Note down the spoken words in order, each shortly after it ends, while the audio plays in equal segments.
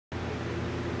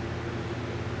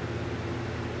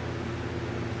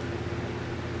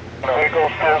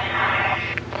Vehicles still.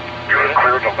 You're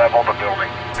clear to level the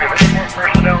building. We have any more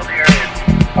personnel in the area?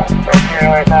 Okay,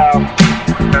 right now.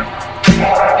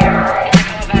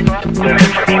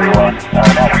 Living for 3-1.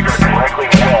 Now we go directly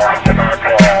west about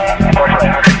approximately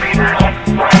 100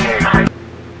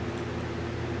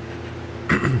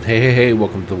 meters. Hey,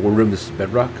 welcome to the War Room. This is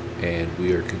Bedrock, and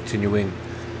we are continuing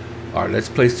our Let's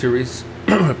Play series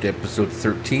up to episode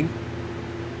 13.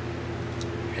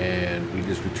 And we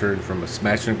just returned from a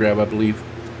smash and grab, I believe.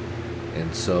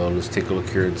 And so let's take a look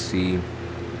here and see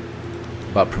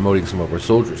about promoting some of our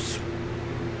soldiers.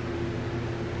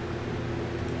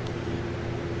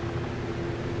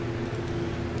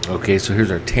 Okay, so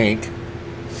here's our tank.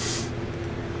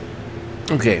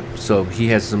 Okay, so he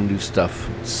has some new stuff.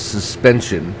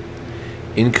 Suspension.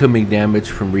 Incoming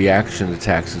damage from reaction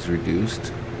attacks is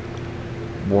reduced.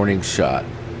 Warning shot.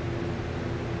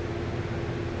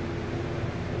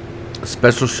 A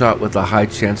special shot with a high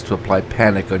chance to apply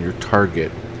panic on your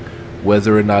target,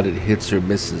 whether or not it hits or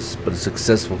misses, but a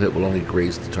successful hit will only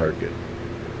graze the target.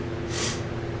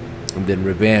 And then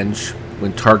revenge.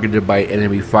 When targeted by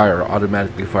enemy fire,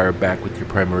 automatically fire back with your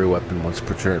primary weapon once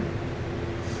per turn.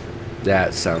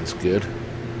 That sounds good.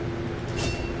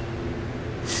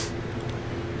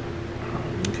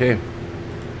 Okay.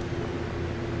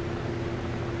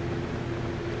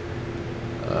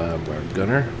 Our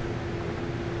gunner.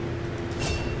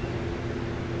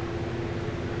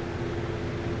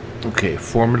 Okay,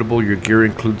 formidable. Your gear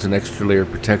includes an extra layer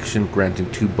of protection,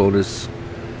 granting 2 bonus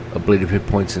ablative hit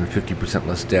points and 50%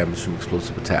 less damage from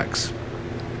explosive attacks.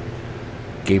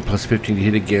 Gain plus 15 to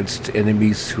hit against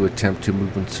enemies who attempt to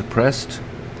move when suppressed.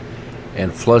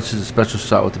 And flush is a special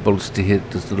shot with the bonus to hit,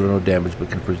 does little or no damage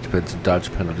but confers defense and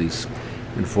dodge penalties,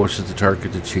 and forces the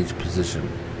target to change position.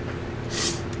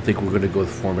 I think we're going to go with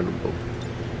formidable.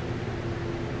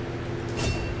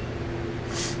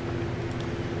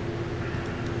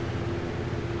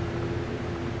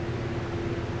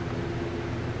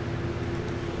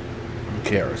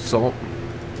 Okay, our assault.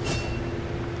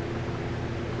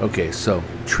 Okay, so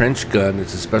trench gun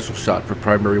is a special shot for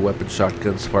primary weapon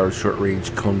shotguns, fires short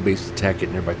range cone-based attack at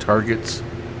nearby targets.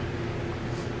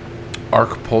 Arc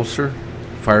pulsar,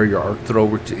 fire your arc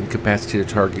thrower to incapacitate a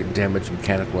target and damage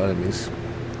mechanical enemies.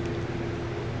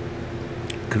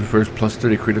 Confers plus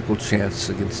 30 critical chance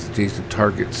against adjacent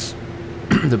targets.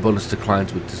 The bonus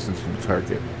declines with distance from the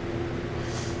target.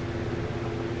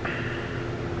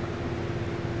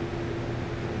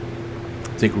 I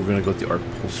think we're going to go with the arc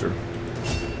pulsar.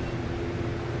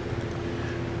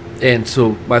 And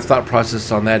so my thought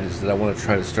process on that is that I want to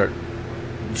try to start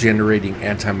generating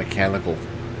anti-mechanical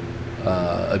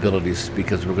abilities,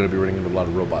 because we're going to be running into a lot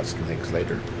of robots and things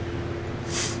later.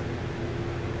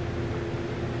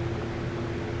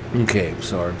 Okay,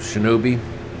 so our shinobi.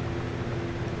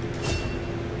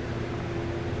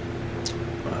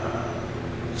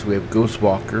 So we have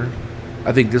Ghostwalker.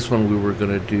 I think this one we were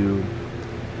going to do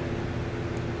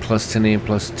plus 10 aim,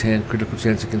 plus 10 critical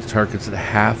chance against targets at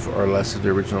half or less of the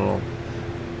original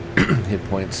hit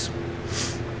points.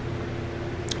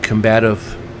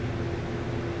 Combative.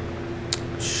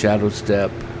 Shadow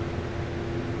Step.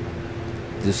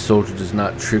 This soldier does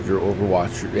not trigger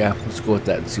Overwatch. Yeah, let's go with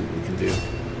that and see what we can do.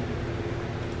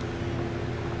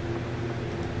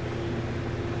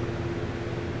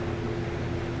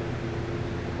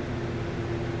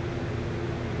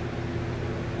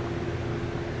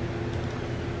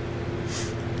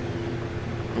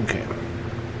 Okay.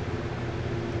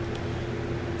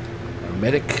 Our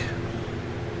medic.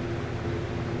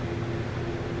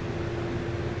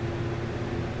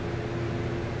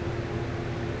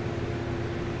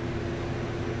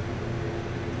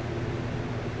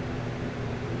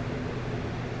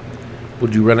 We'll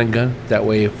do run and gun. That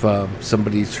way, if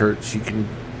somebody's hurt, she can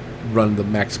run the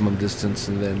maximum distance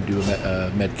and then do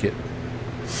a med kit.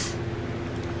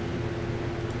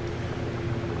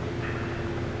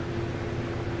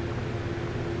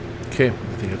 Okay,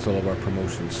 I think that's all of our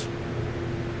promotions.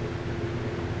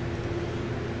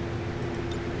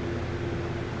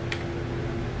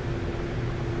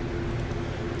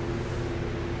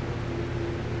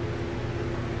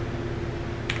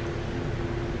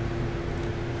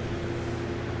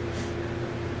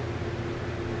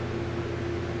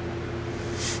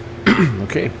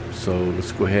 Okay, so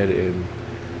let's go ahead and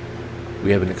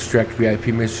we have an extract VIP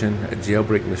mission, a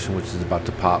jailbreak mission, which is about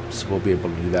to pop, so we'll be able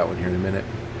to do that one here in a minute.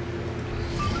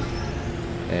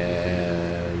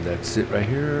 And that's it right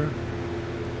here.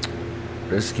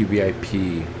 Rescue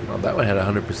VIP. Well, that one had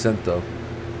 100% though.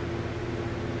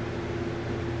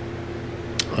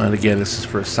 And again, this is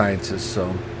for a scientist,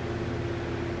 so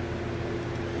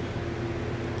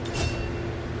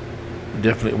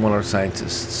Definitely want our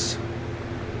scientists.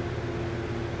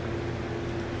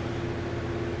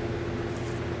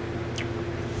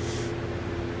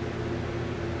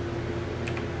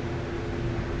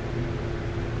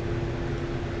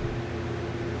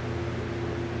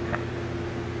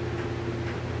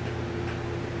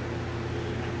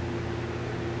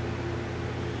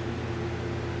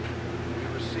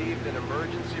 An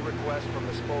emergency request from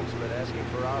the spokesman asking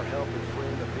for our help in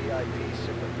freeing the VIP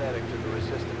sympathetic to the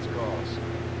resistance cause.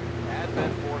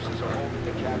 Advent forces are holding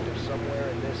the captive somewhere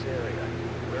in this area.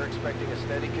 We're expecting a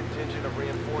steady contingent of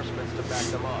reinforcements to back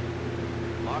them up.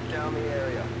 Lock down the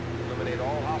area, eliminate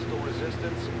all hostile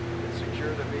resistance, and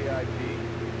secure the VIP.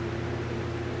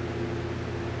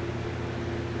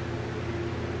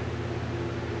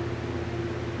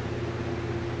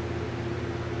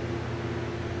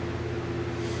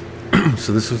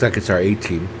 So this looks like it's our A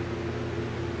team.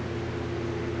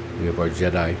 We have our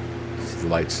Jedi. This is the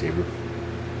lightsaber.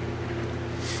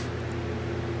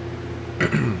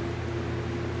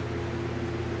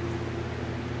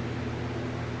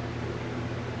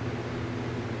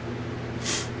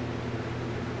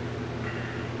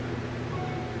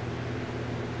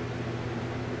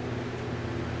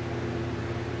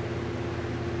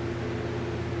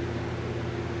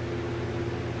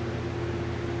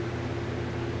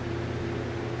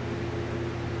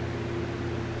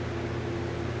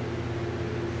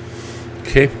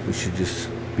 Okay, we should just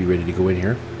be ready to go in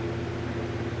here.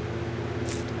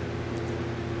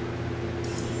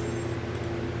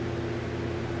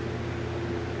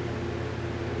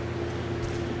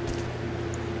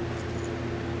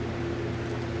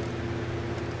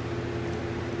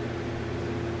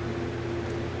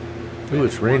 Ooh,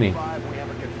 it's raining. We have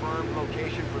a confirmed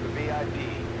location for the VIP.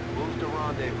 Move to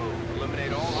rendezvous.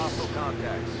 Eliminate all hostile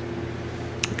contacts.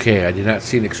 Okay, I did not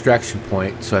see an extraction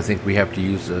point, so I think we have to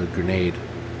use a grenade.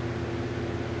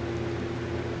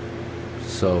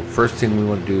 So first thing we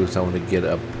want to do is I want to get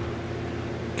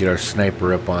our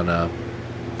sniper up on do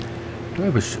I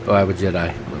have I have a Jedi.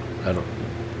 I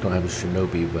don't have a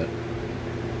Shinobi, but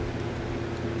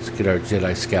let's get our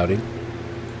Jedi scouting.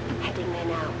 Heading there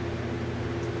now.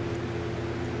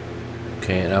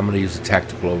 Okay, and I'm going to use a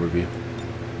tactical overview.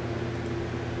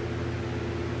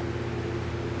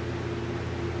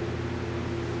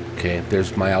 Okay,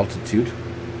 there's my altitude.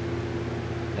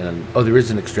 And oh, there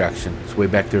is an extraction. It's way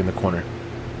back there in the corner.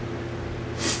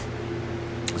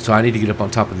 So I need to get up on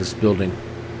top of this building.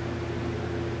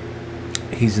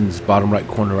 He's in this bottom right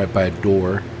corner right by a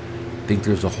door. I think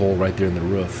there's a hole right there in the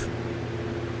roof.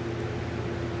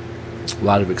 A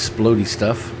lot of explodey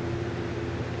stuff.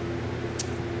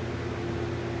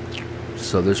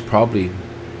 So there's probably,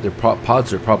 their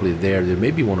pods are probably there. There may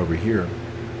be one over here.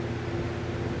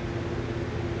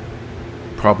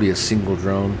 Probably a single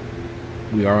drone.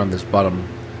 We are on this bottom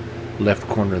left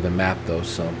corner of the map though,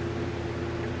 so.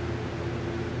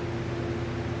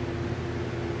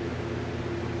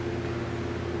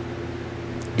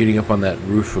 Getting up on that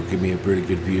roof will give me a pretty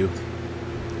good view.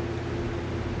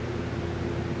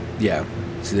 Yeah,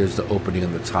 see there's the opening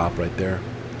on the top right there.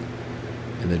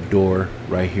 And the door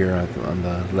right here on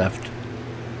the left.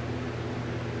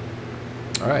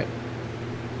 Alright.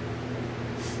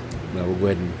 Now we'll go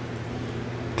ahead and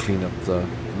clean up the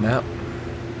map.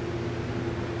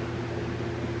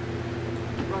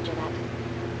 Roger that.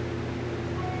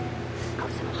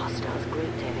 Got some hostiles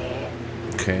grouped over here.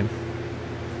 Okay.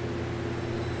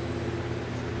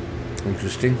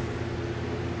 Interesting.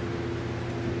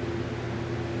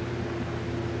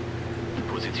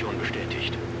 Position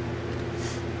bestätigt.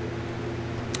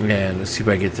 And let's see if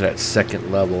I get to that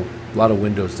second level. A lot of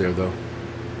windows there though.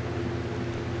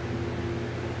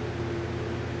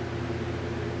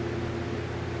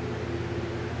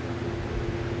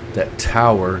 That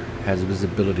tower has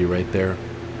visibility right there.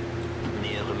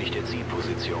 Nähere mich der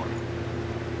Zielposition.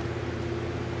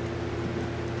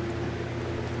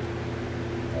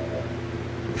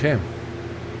 Okay.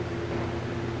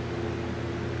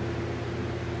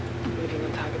 Moving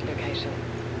on target location.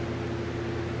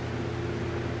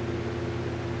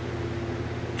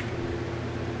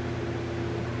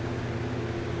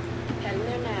 Heading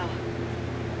there now.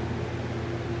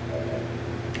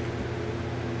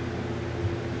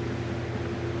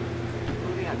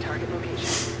 Moving on target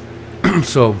location.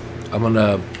 So I'm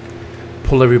gonna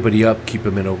pull everybody up, keep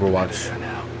them in Overwatch, There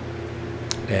now.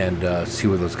 and see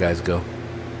where those guys go.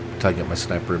 Until I get my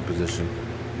sniper in position.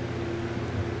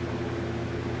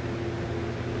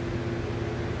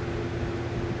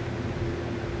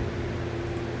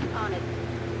 On it.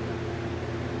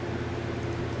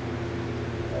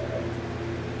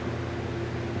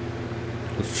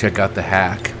 Let's check out the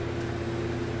hack.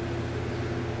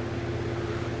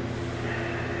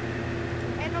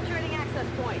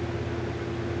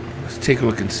 take a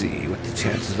look and see what the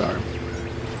chances are.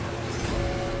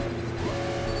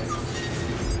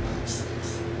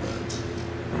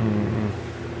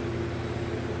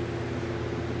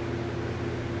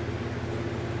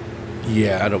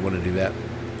 Yeah, I don't want to do that.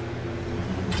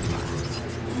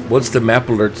 Once the map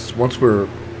alerts, once we're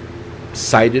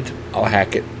sighted, I'll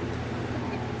hack it.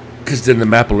 Because then the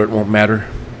map alert won't matter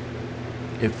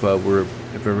if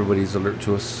everybody's alert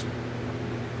to us.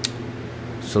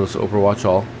 So let's overwatch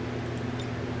all.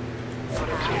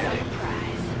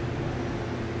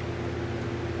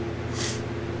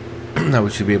 Now we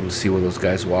should be able to see where those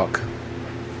guys walk.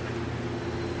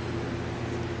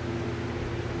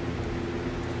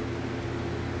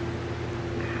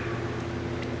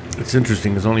 It's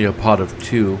interesting, there's only a pod of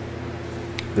 2.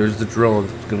 There's the drone.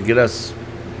 It's gonna get us.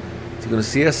 Is he gonna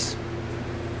see us?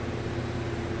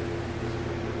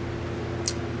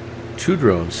 2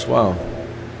 drones, wow.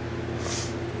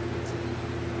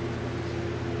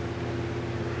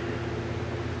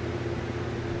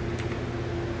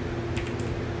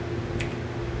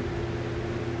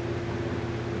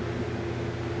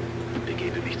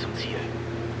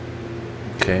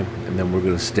 Okay, and then we're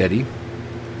gonna steady.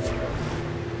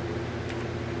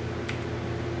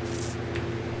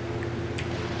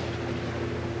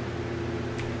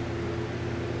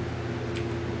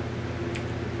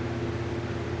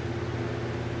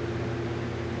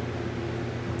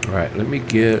 Alright, let me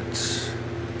get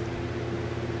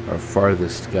our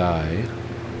farthest guy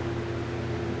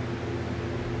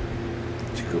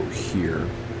to go here.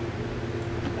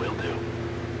 Will do.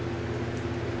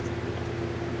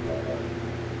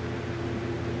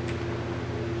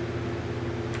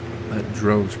 That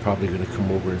drone's probably going to come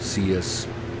over and see us.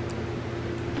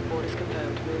 Orders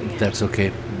confirmed. Moving ahead. That's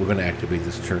okay. We're going to activate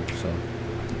this turn, so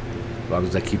as long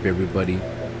as I keep everybody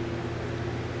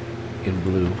in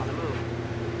blue. On the move.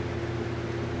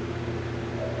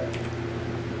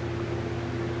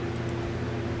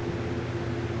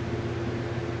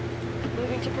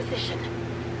 Moving to position.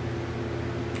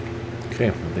 Okay,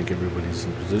 I think everybody's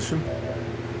in position.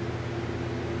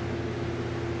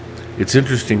 It's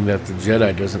interesting that the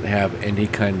Jedi doesn't have any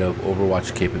kind of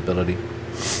Overwatch capability.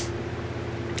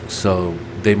 So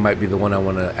they might be the one I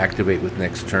want to activate with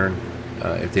next turn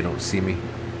if they don't see me.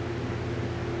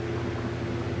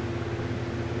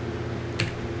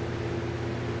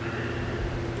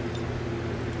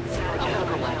 I'll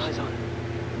put my eyes on.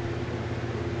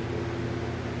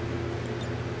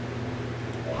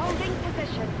 Holding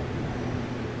position.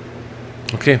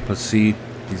 Okay, let's see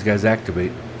these guys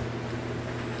activate.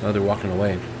 Oh, they're walking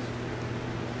away.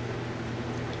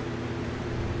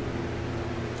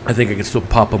 I think I can still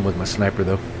pop them with my sniper,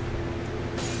 though.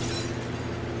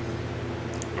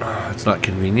 It's not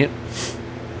convenient.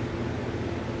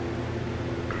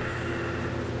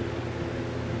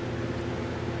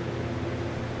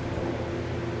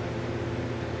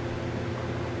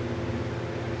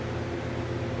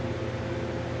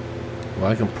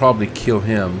 Well, I can probably kill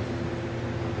him.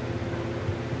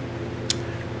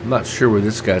 I'm not sure where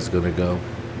this guy's going to go.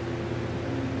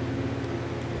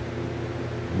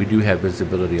 We do have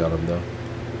visibility on him, though.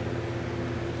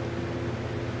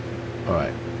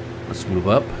 Alright, let's move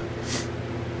up.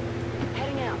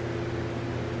 Heading out.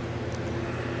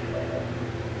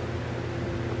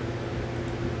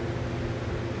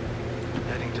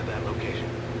 Heading to that location.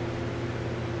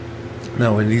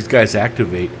 Now, when these guys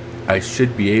activate, I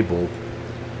should be able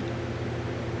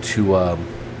to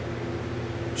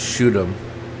shoot them.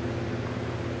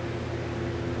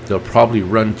 They'll probably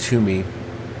run to me.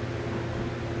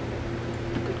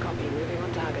 Good copy. Moving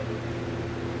on target.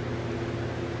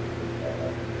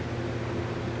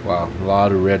 Wow, a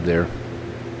lot of red there.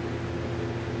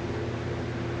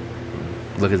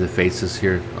 Look at the faces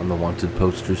here on the wanted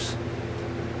posters.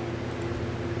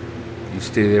 You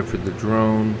stay there for the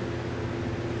drone.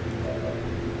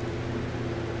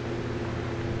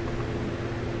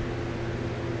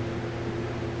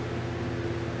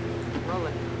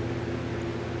 Rolling.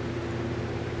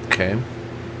 Okay.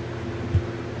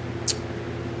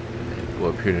 Go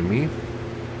up here to me.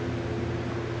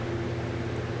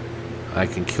 I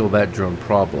can kill that drone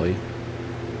probably.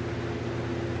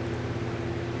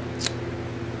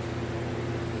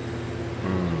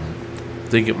 I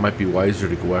think it might be wiser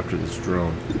to go after this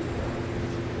drone.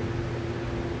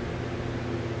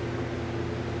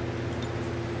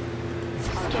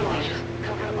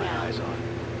 Covering My now. eyes on.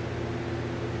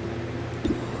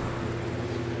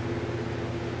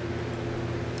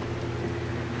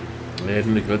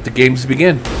 And let the games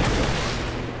begin.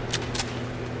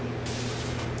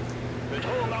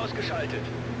 Bedrohung ausgeschaltet.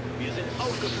 Wir sind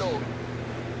aufgeflogen.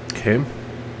 Okay.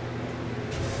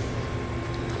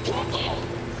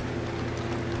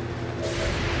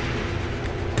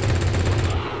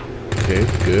 Okay,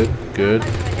 good, good,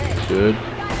 good.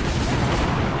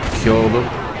 Killed him.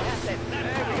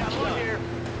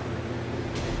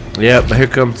 Yep, here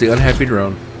comes the unhappy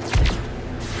drone.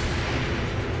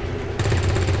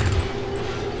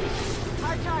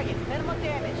 Hard target, minimal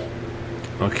damage.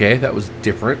 Okay, that was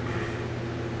different.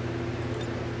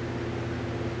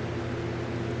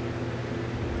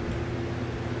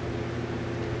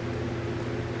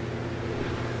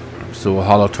 So a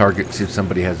hollow target, see if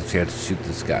somebody has a chance to shoot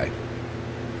this guy.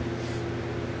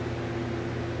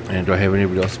 And do I have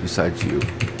anybody else besides you?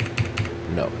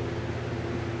 No.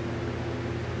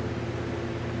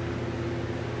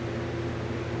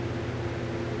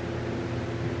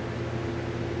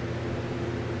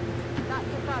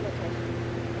 That's affirmative.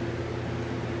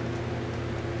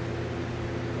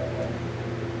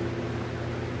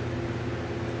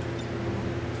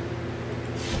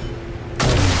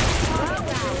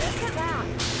 Look at that.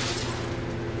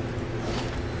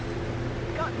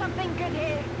 Got something good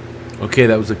here. Okay,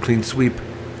 that was a clean sweep.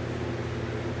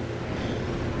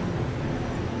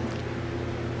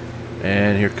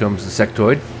 And here comes the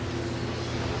sectoid.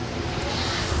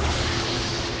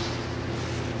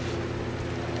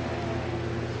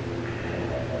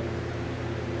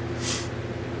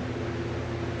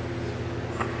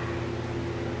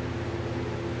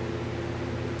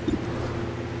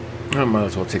 I might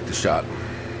as well take the shot.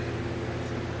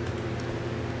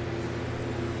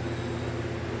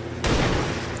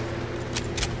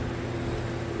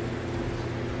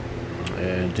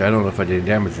 And I don't know if I did any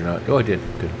damage or not. Oh, I did.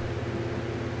 Good.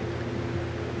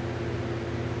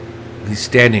 He's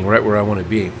standing right where I want to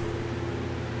be.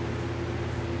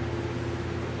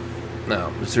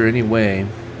 Now, is there any way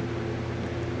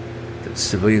that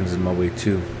civilians in my way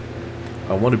too?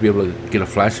 I want to be able to get a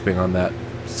flashbang on that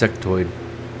sectoid.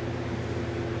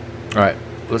 Alright,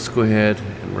 let's go ahead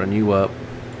and run you up.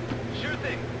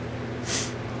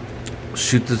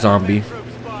 Shoot the zombie.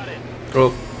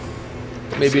 Oh,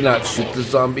 maybe not shoot the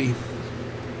zombie.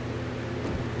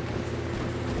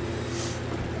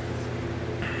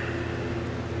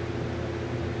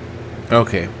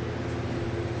 Okay.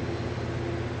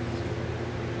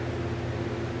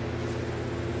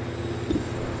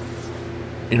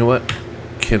 You know what?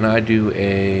 Can I do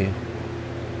a...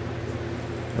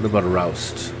 What about a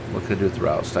roust? What can I do with the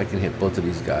roust? I can hit both of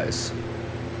these guys.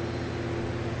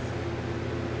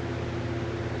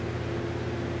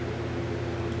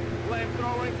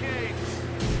 Flamethrower engaged.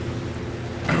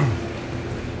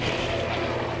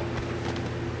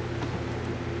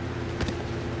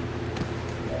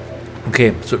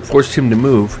 Okay, so it forced him to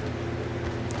move.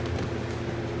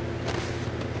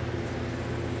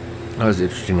 That was an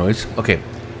interesting noise. Okay,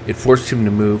 it forced him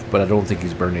to move, but I don't think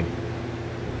he's burning.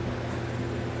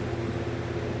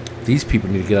 These people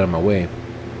need to get out of my way.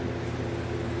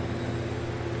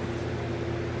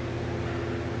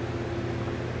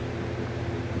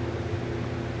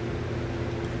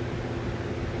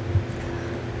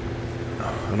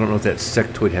 I don't know if that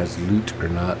sectoid has loot or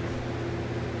not.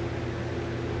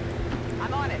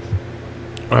 I'm on it.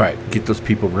 Alright, get those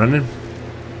people running.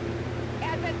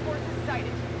 Advent forces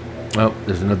sighted. Oh,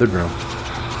 there's another drone.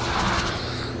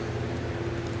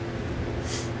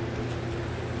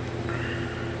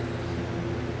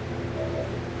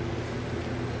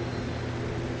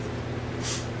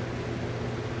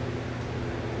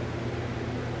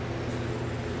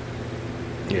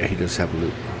 Yeah, he does have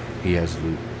loot. He has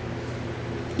loot.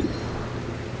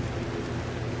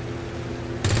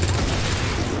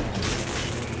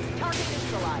 Target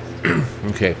neutralized.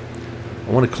 Okay,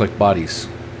 I want to collect bodies.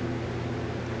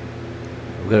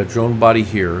 I've got a drone body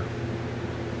here.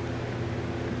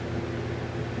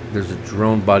 There's a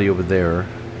drone body over there.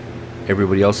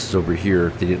 Everybody else is over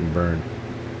here. They didn't burn.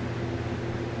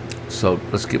 So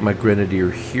let's get my grenadier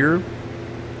here.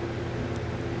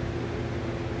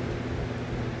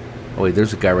 Oh wait,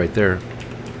 there's a guy right there.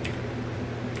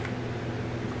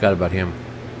 Forgot about him.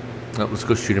 Oh, let's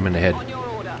go shoot him in the head. On your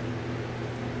order.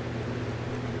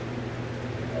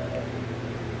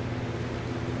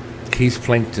 He's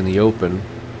flanked in the open.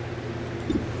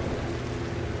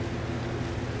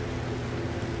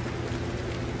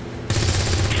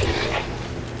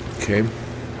 Okay.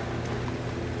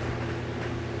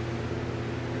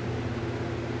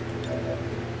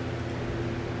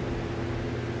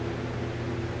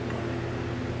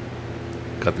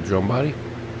 Got the drone body.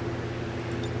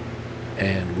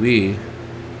 And we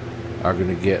are going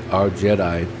to get our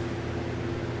Jedi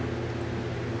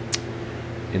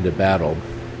into battle.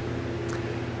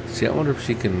 See, I wonder if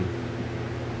she can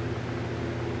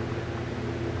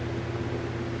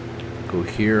go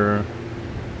here.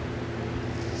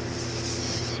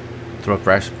 Throw a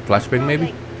flashbang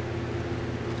maybe?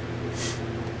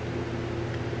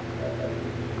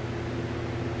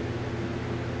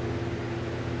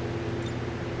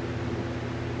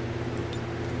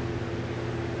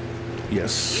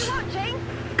 us. You watching?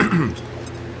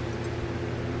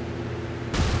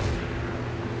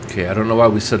 Okay, I don't know why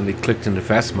we suddenly clicked into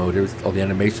fast mode. All the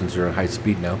animations are at high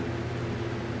speed now.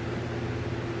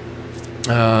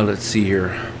 Let's see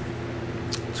here.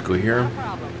 Let's go here. No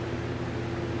problem.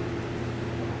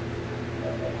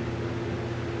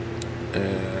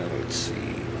 Let's see.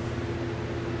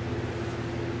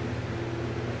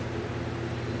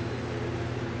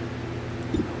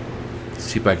 Let's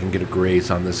see if I can get a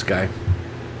graze on this guy.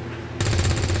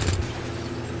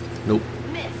 Nope.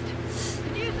 Missed.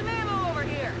 Could use some ammo over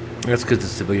here. That's because the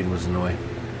civilian was annoying.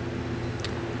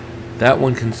 That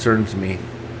one concerns me.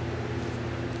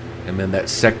 And then that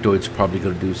sectoid's probably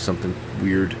going to do something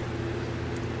weird.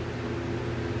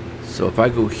 So if I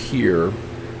go here,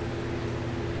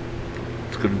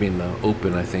 it's going to be in the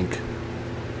open, I think.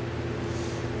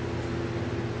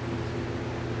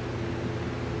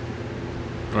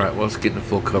 Alright, well, let's get into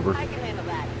full cover. I can handle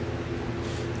that.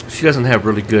 She doesn't have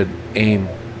really good aim,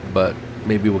 but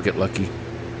maybe we'll get lucky.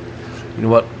 You know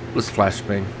what? Let's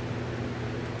flashbang.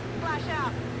 Flash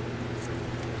out.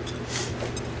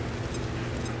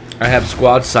 I have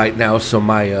squad sight now, so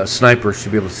my sniper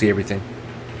should be able to see everything.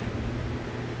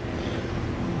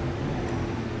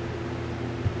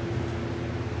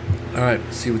 Alright,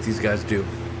 let's see what these guys do.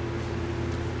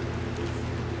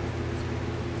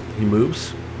 He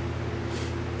moves.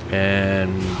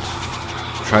 And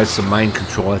tries some mind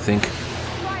control, I think.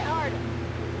 Try hard.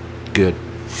 Good.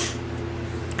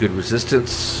 Good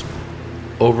resistance.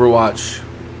 Overwatch.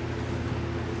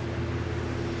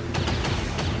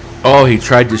 Oh, he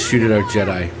tried to shoot at our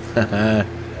Jedi.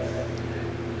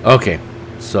 Okay,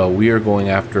 so we are going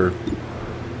after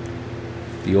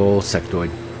the old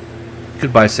sectoid.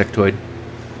 Goodbye, sectoid.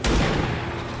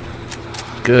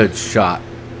 Good shot.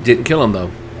 Didn't kill him,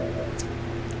 though.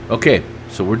 Okay,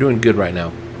 so we're doing good right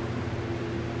now.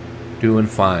 Doing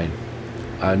fine.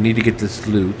 I need to get this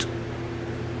loot.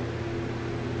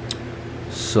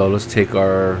 So let's take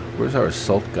our... Where's our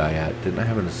assault guy at? Didn't I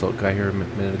have an assault guy here a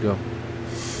minute ago?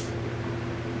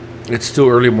 It's still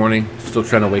early morning. Still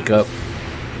trying to wake up.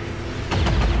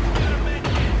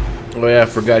 Oh yeah, I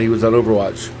forgot he was on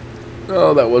Overwatch.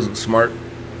 Oh, that wasn't smart.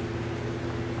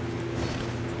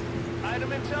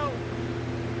 Item in tow.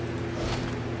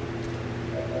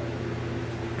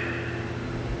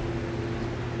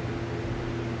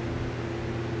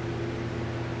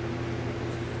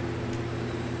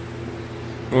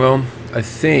 Well, I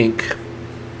think...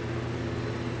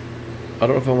 I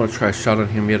don't know if I want to try a shot on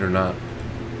him yet or not.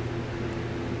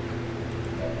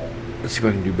 Let's see if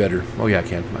I can do better. Oh yeah, I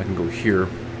can. I can go here.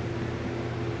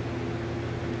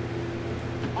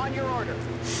 On your order.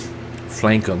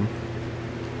 Flank him.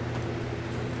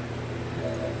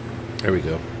 There we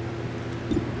go.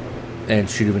 And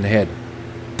shoot him in the head.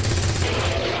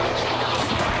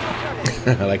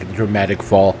 I like a dramatic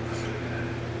fall.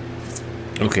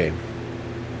 Okay.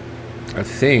 I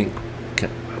think...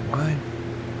 Why?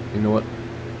 You know what?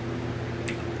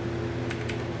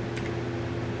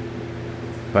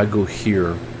 If I go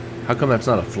here... How come that's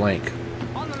not a flank?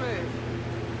 On the move.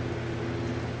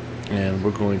 And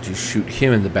we're going to shoot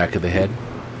him in the back of the head.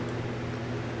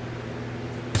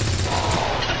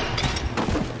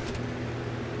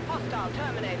 Hostile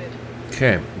terminated.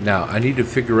 Okay, now I need to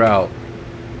figure out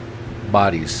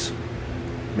bodies.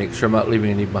 Make sure I'm not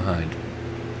leaving any behind.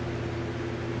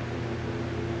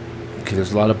 Okay,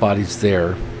 there's a lot of bodies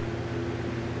there.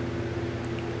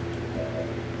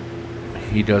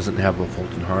 He doesn't have a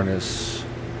Fulton harness.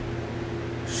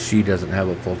 She doesn't have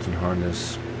a Fulton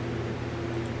harness.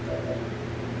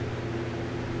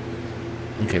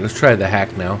 Okay, let's try the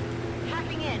hack now.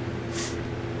 Hacking in.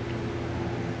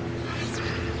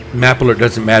 Map alert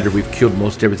doesn't matter. We've killed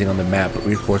most everything on the map, but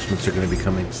reinforcements are going to be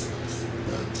coming.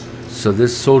 So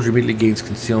this soldier immediately gains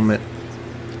concealment.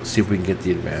 Let's see if we can get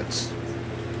the advance.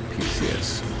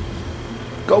 PCS.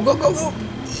 Go, go, go, go!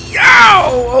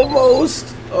 Yow!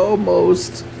 Almost!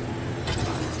 Almost.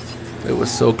 It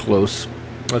was so close.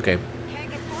 Okay.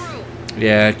 Can't get through.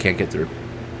 Yeah, I can't get through.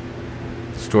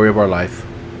 Story of our life.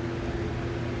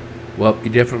 Well, you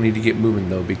definitely need to get moving,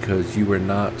 though, because you were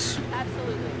not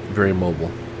Absolutely. very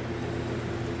mobile.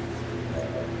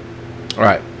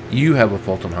 Alright, you have a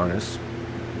Fulton harness.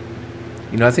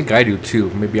 You know, I think I do, too.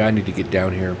 Maybe I need to get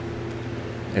down here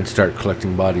and start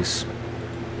collecting bodies.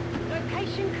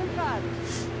 Location confirmed.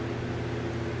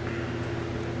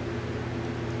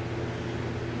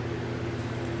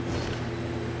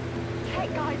 Tech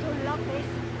guys will love this.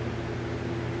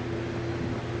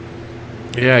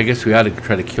 Yeah, I guess we ought to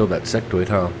try to kill that sectoid,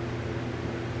 huh?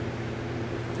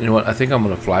 You know what? I think I'm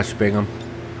going to flashbang him.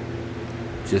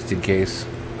 Just in case.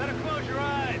 Better close your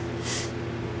eyes.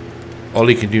 All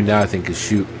he can do now, I think, is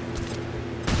shoot.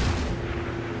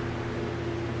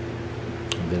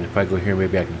 And then if I go here,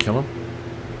 maybe I can kill him.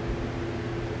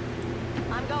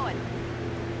 I'm going.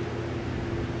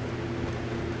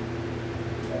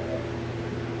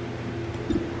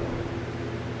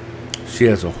 She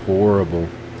has a horrible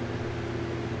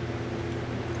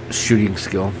shooting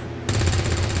skill.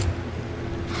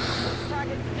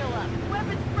 Target's still up.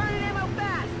 Weapons burning ammo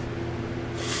fast.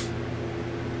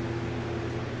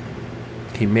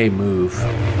 He may move.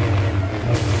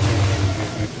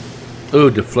 Oh,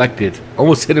 deflected.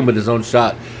 Almost hit him with his own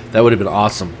shot. That would have been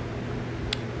awesome.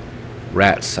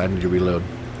 Rats, I need to reload.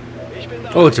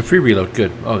 Oh, it's a free reload.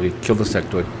 Good. Oh, he killed the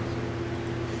sectoid.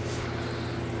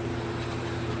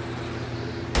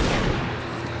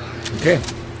 Okay.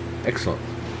 Excellent.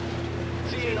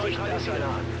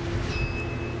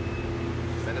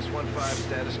 Menace 1-5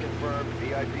 status confirmed.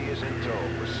 VIP is in tow.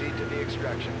 Proceed to the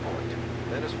extraction point.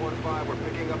 Menace 1-5, we're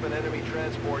picking up an enemy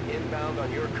transport inbound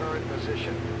on your current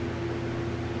position.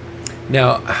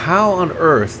 Now, how on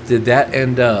earth did that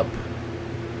end up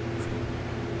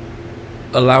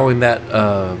allowing that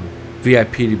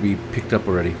VIP to be picked up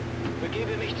already?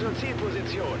 Begebe mich zur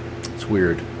Zielposition. It's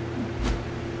weird.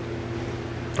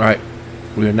 Alright.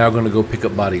 We are now going to go pick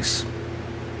up bodies.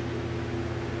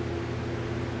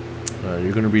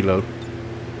 You're going to reload.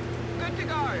 Good to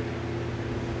go.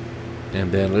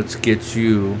 And then let's get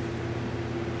you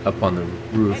up on the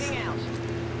roof, Heading out.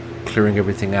 clearing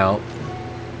everything out.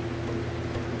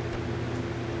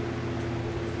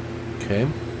 Okay.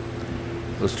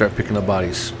 Let's start picking up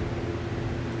bodies.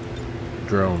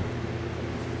 Drone.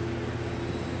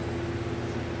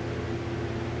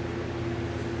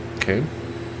 Okay.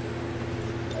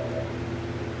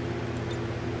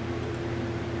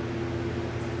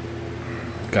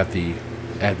 Got the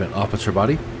admin officer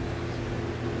body.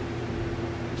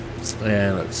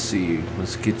 And let's see.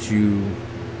 Let's get you.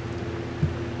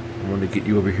 I want to get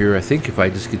you over here. I think if I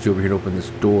just get you over here and open this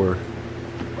door,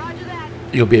 Roger that.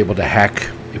 you'll be able to hack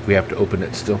if we have to open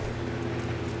it still.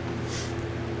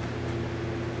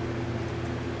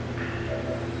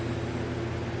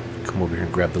 Come over here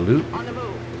and grab the loot. On the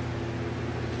move.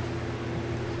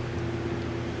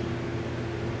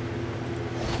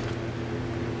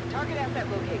 Target asset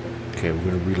located. Okay, we're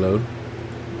going to reload.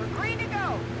 We're green to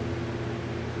go.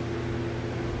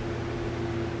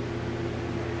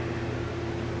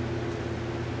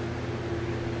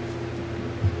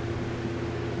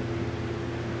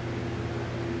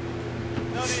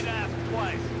 No need to ask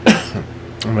twice.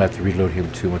 I'm going to have to reload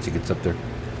him too once he gets up there.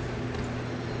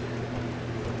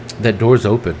 That door's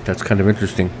open. That's kind of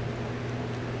interesting.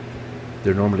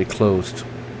 They're normally closed.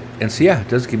 And so yeah, it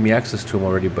does give me access to him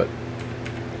already, but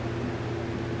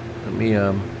let me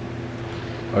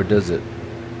or does it?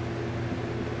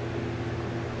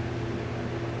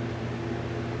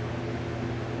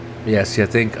 Yeah, see, I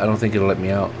don't think it'll let me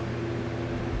out.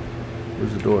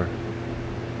 Where's the door?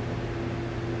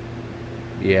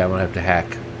 Yeah, I'm gonna have to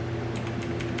hack.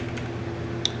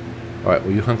 Alright,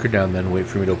 well, you hunker down then, wait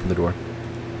for me to open the door.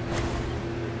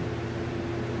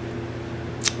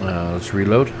 Let's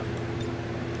reload.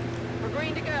 We're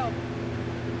green to go.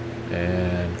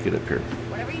 And get up here.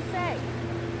 Whatever you say.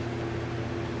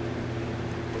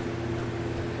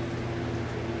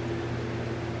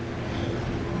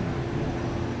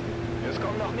 Es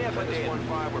kommen noch mehr von denen.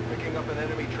 1-5, we're picking up an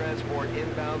enemy transport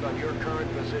inbound on your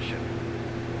current position.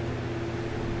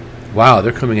 Wow,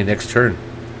 they're coming in next turn.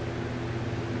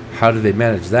 How do they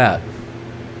manage that?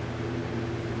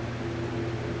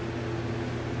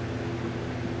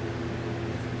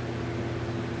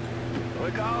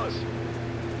 Rück aus.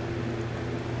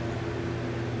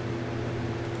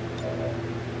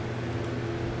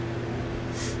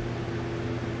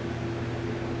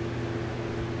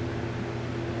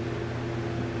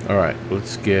 Alright,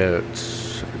 let's get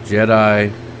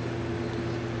Jedi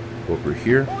over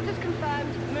here. Orders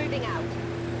confirmed. Moving out.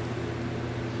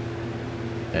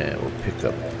 And we'll pick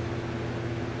up.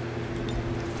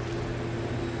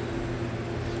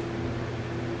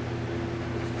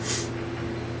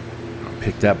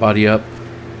 Pick that body up.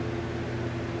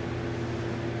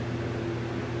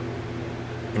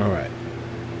 Alright.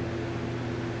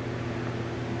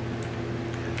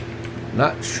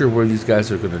 Not sure where these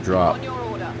guys are going to drop, On your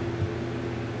order.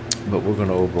 but we're going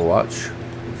to overwatch.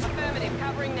 Affirmative.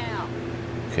 Covering now.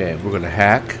 Okay, we're going to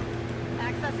hack.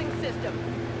 Accessing system.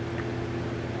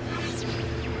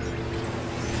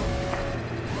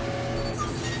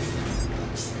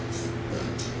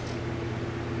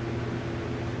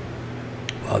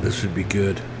 Oh, this would be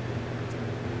good.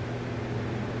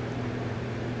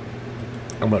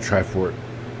 I'm going to try for it.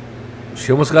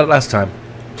 She almost got it last time.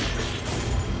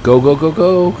 Go, go, go,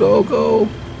 go, go, go.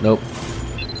 Nope.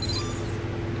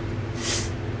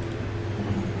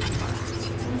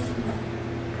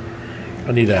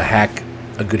 I need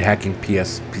a good hacking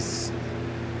piece.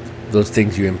 Those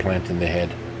things you implant in the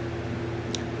head.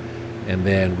 And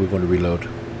then we're going to reload.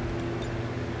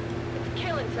 It's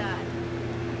killing time.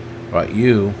 Alright,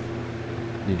 you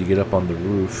need to get up on the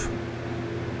roof.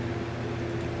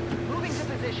 Moving to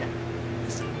position.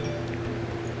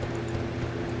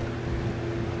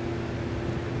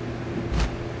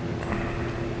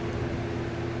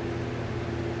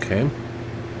 Okay.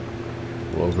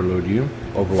 We'll overload you.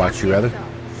 Overwatch you, rather.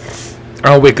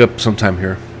 I'll wake up sometime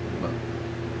here.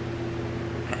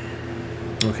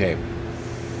 Okay.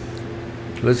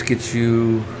 Let's get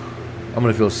you... I'm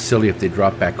going to feel silly if they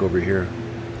drop back over here.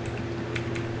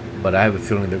 But I have a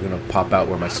feeling they're going to pop out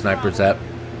where my sniper's at.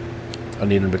 I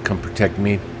need them to come protect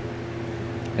me.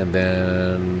 And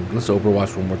then... let's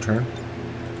overwatch one more turn.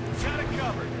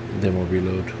 And then we'll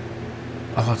reload.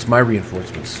 Oh, it's my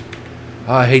reinforcements.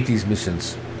 Oh, I hate these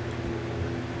missions.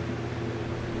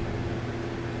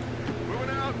 Moving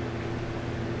out.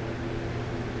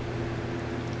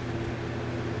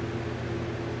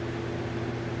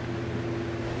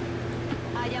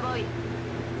 Allá voy.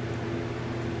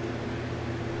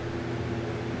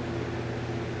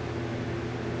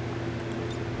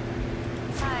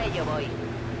 A ello voy.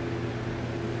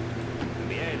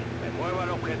 Bien, me muevo al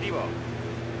objetivo.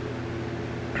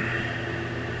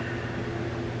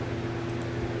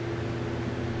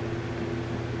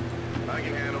 I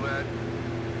can handle that.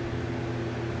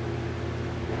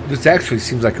 This actually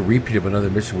seems like a repeat of another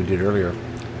mission we did earlier.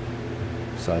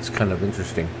 So it's kind of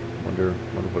interesting. Wonder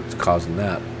what's causing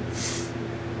that.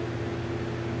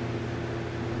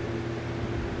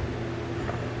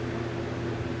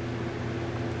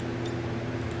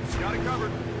 Got it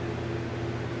covered.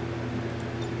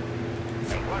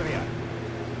 Hey, guardia.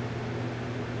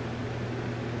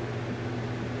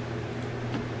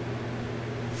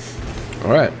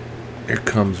 Alright. Here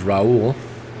comes Raul.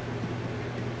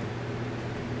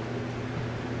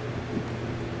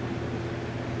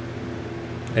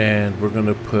 And we're going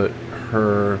to put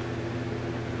her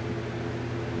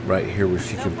right here where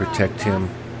she can protect him.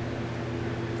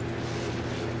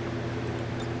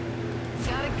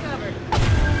 Got it covered.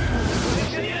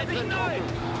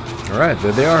 Alright,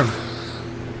 there they are.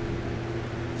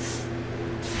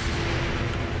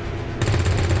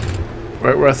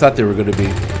 Right where I thought they were going to be.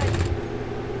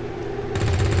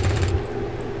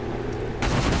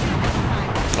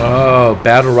 Oh,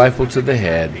 battle rifle to the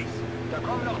head. Da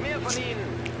kommen noch mehr von ihnen.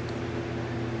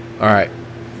 Alright.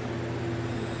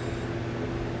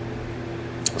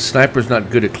 Sniper's not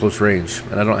good at close range,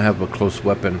 and I don't have a close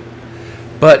weapon.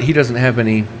 But he doesn't have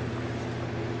any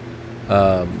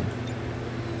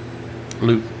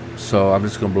loot, so I'm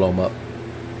just going to blow him up.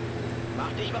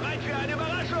 Mach dich bereit für eine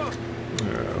Überraschung.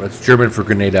 That's German for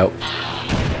grenade out.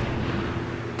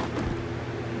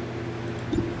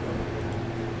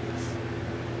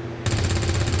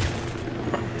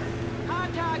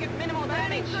 Hard target, minimal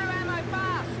damage. Through ammo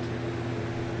fast.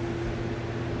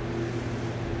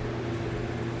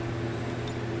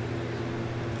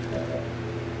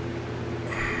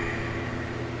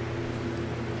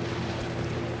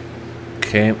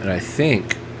 Okay, and I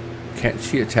think... can't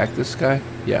she attack this guy?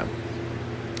 Yeah.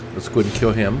 Let's go ahead and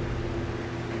kill him.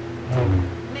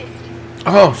 Missed.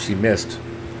 Oh, she missed.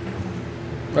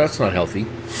 That's not healthy.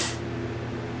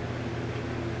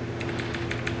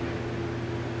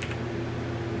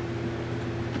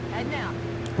 Head now.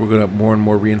 We're going to have more and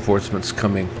more reinforcements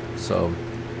coming, so...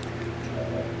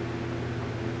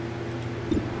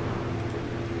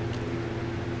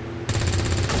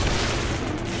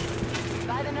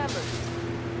 By the numbers.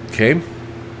 Okay.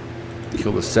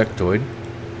 Kill the sectoid.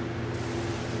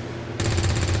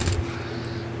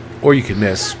 Or you can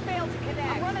miss. Failed to connect.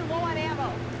 I'm running low on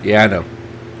ammo. Yeah, I know.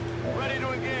 Ready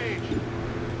to engage.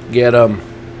 Get him.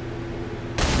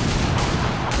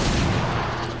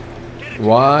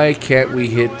 Why can't we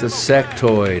hit the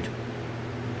sectoid?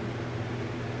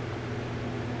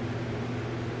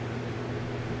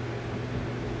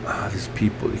 Ah, these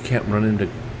people, you can't run into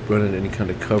any kind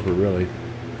of cover, really.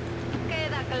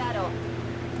 Queda claro.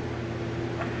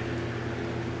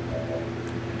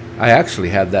 I actually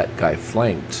had that guy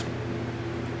flanked.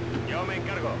 Yo me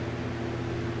encargo.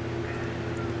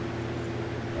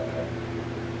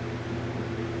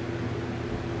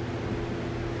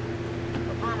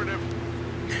 Affirmative.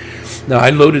 Now,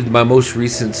 I loaded my most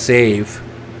recent save,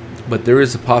 but there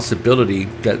is a possibility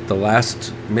that the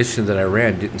last mission that I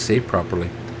ran didn't save properly.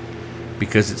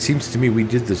 Because it seems to me we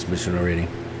did this mission already.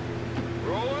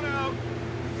 Rolling out.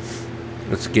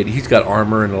 Let's get. He's got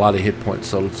armor and a lot of hit points,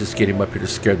 so let's just get him up here to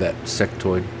scare that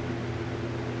sectoid.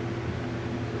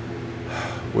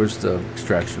 Where's the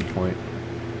extraction point?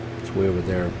 It's way over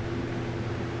there.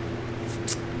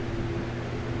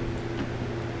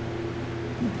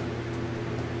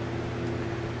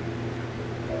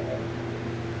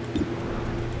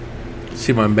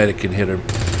 See if my medic can hit him.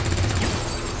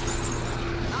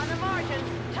 On the margins.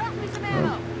 Toss me some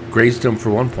ammo. Grazed him for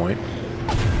 1 point.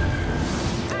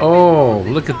 Oh,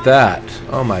 look at that.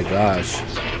 Oh my gosh.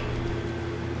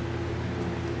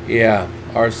 Yeah,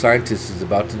 our scientist is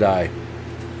about to die.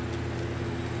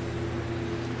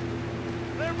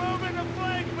 They're moving to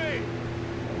flank me!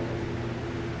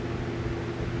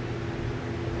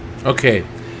 Okay.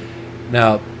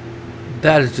 Now,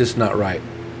 that is just not right.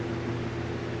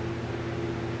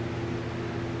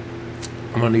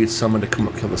 I'm gonna need someone to come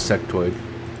up and kill the sectoid.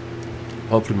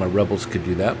 Hopefully my rebels could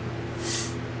do that.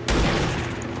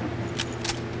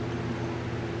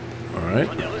 Alright.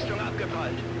 Von der Rüstung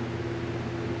abgeprallt.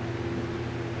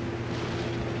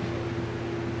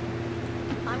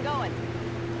 I'm going.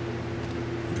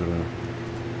 I'm gonna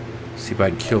see if I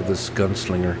can kill this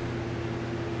gunslinger.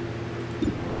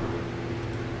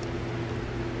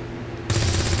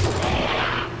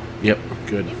 Yep,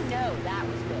 good. You know that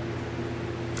was good.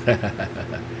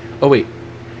 Oh wait,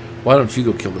 why don't you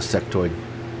go kill the sectoid?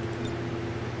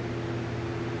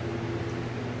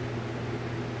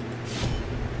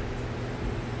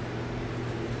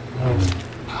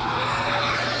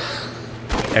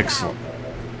 Excellent.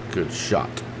 Good shot.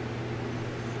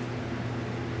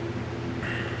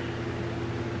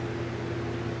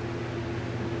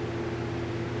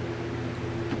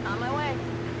 On my way.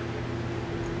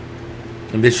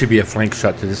 And this should be a flank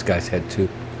shot to this guy's head too.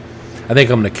 I think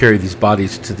I'm going to carry these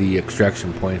bodies to the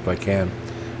extraction point if I can.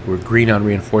 We're green on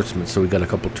reinforcements, so we got a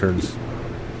couple turns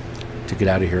to get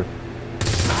out of here.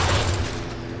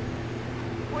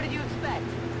 What did you expect?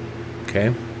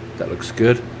 Okay, that looks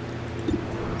good.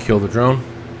 Kill the drone.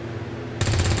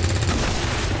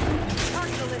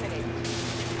 Target eliminated.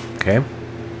 Okay.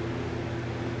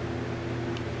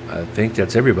 I think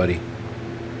that's everybody.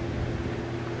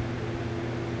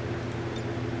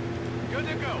 Good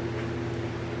to go.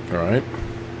 Alright.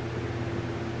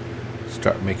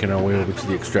 Start making our way over to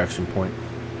the extraction point.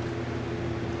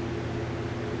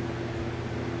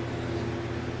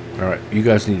 Alright, you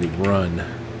guys need to run.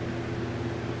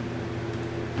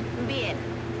 Bien.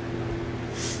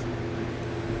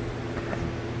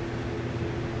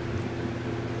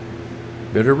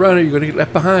 Better run or you're going to get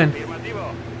left behind.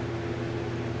 Afirmativo.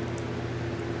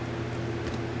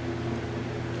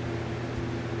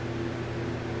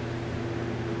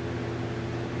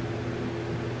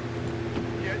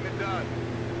 Getting it done.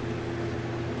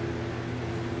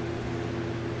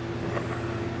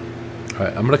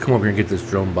 Alright, I'm going to come over here and get this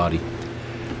drone body.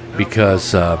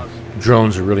 Because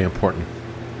drones are really important.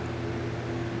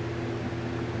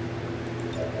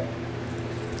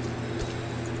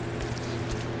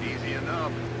 Easy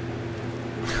enough.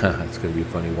 It's going to be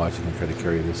funny watching him try to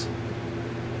carry this.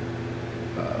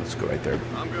 Let's go right there.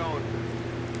 I'm going.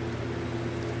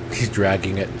 He's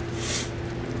dragging it.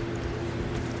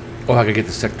 Oh, I gotta get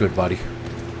the sectoid body.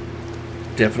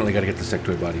 Definitely gotta get the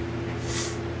sectoid body.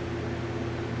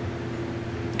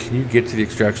 Can you get to the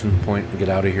extraction point and get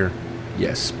out of here?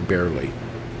 Yes, barely.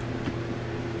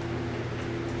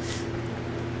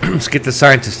 Let's get the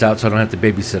scientist out so I don't have to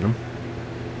babysit him.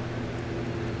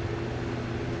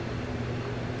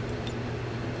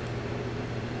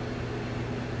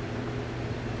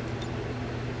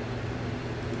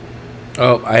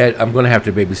 Oh, I'm going to have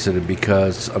to babysit him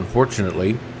because,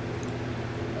 unfortunately,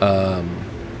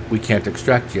 we can't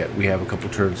extract yet. We have a couple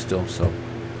turns still, so...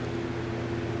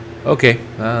 Okay,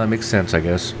 that makes sense, I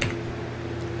guess.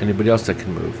 Anybody else that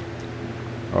can move?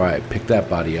 Alright, pick that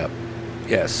body up.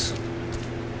 Yes.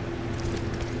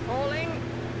 Holding.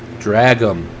 Drag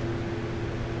him.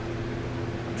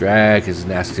 Drag his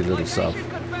nasty little self. Location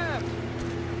confirmed.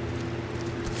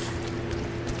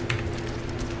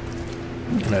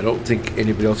 And I don't think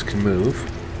anybody else can move.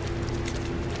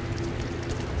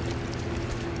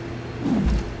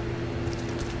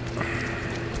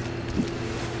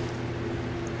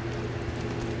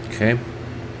 Okay.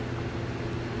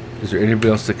 Is there anybody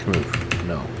else that can move?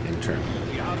 No. In turn.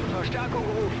 Sie haben Verstärkung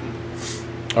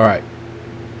gerufen. Alright.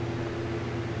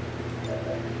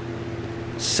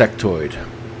 Sectoid.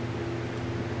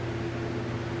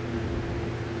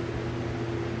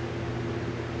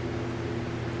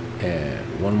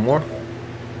 And one more.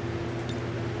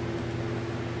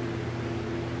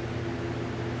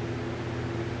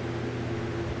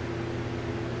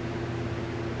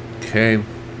 Okay.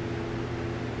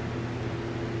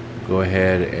 go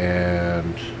ahead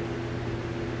and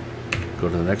go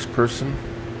to the next person.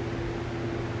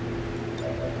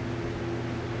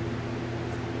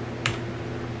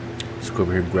 Let's go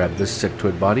over here and grab this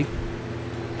sectoid body.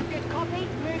 Good copy.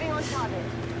 Moving on target.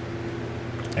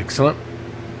 Excellent.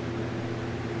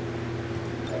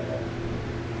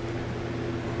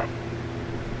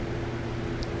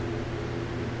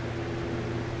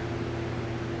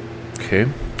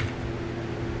 Okay.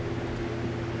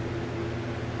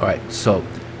 Alright, so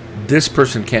this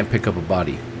person can't pick up a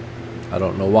body. I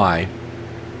don't know why.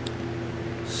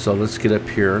 So let's get up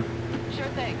here. Sure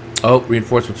thing. Oh,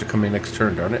 reinforcements are coming next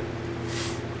turn, darn it.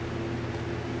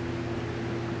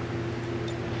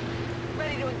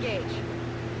 Ready to engage.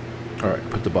 Alright,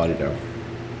 put the body down.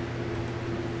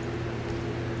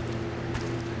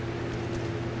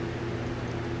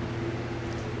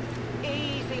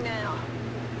 Easy now.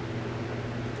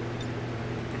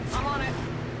 I'm on it.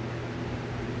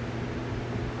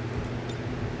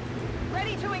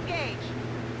 Ready to engage.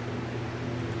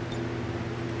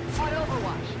 On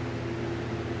Overwatch.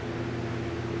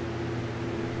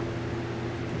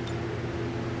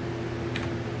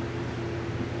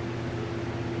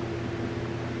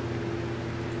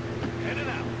 Headed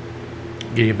out.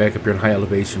 Getting back up here in high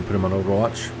elevation, put them on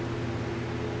Overwatch.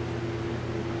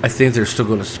 I think they're still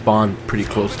going to spawn pretty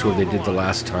close to what they did the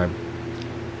last time.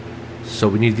 So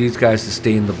we need these guys to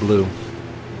stay in the blue.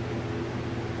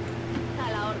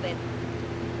 A la orden.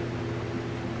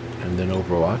 And then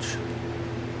Overwatch.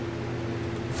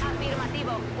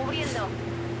 Afirmativo. Cubriendo.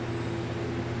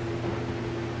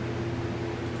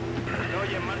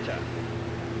 Estoy en marcha.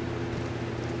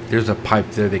 There's a pipe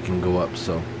there they can go up,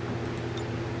 so...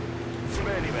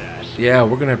 Ven y verás. Yeah,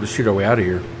 we're going to have to shoot our way out of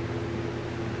here.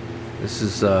 This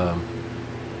is,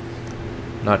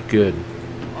 not good.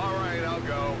 All right, I'll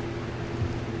go.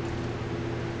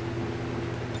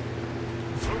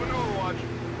 Moving to Overwatch.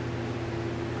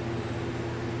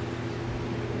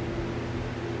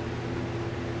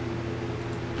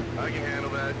 I can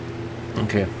handle that.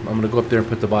 Okay, I'm going to go up there and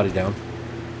put the body down.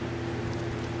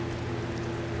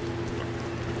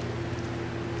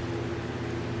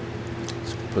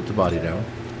 Let's put the body down.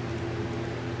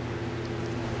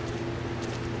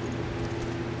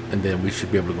 And then we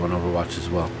should be able to go on Overwatch as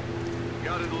well.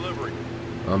 Got a delivery.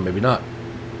 Maybe not.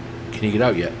 Can you get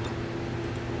out yet?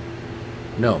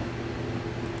 No.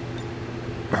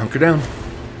 Hunker down.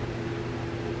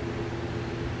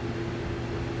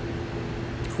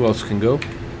 Who else can go?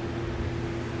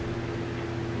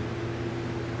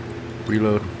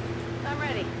 Reload. I'm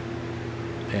ready.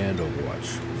 And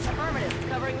Overwatch. Affirmative.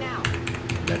 Covering now.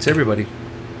 That's everybody.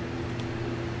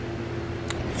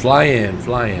 Fly in,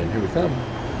 fly in. Here we come.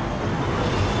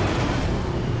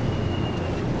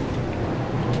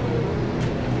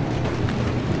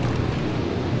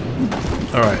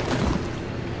 All right.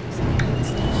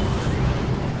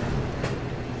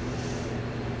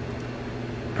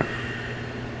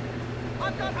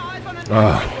 I've got eyes on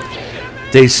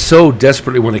a They so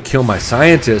desperately want to kill my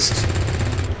scientist.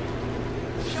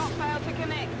 shot failed to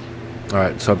connect. All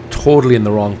right, so I'm totally in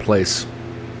the wrong place.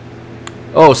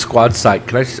 Oh, squad site.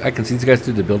 Can I can see these guys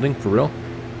through the building for real?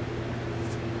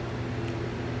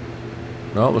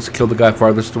 No, let's kill the guy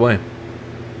farthest away.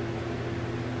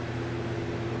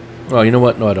 Oh, you know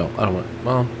what? No, I don't. I don't want.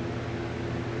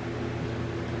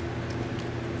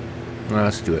 Well,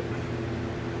 let's do it.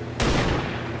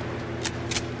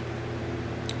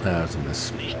 That was a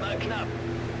miss.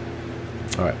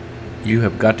 All right, you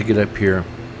have got to get up here.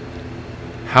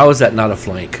 How is that not a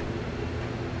flank?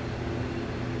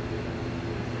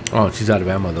 Oh, she's out of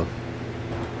ammo though.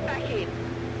 Back in.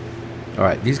 All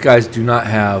right, these guys do not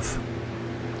have.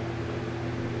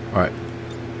 All right,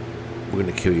 we're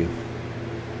gonna kill you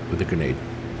with a grenade.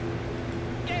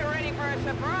 Get ready for a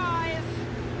surprise.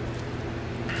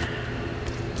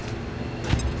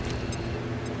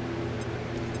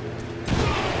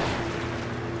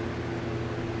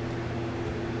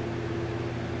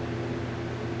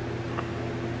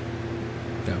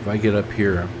 Now, if I get up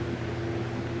here.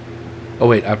 Oh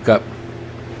wait, I've got.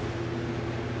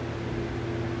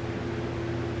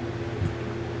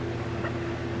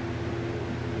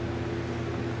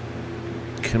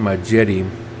 Can my Jedi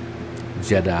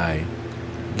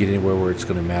get anywhere where it's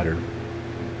going to matter?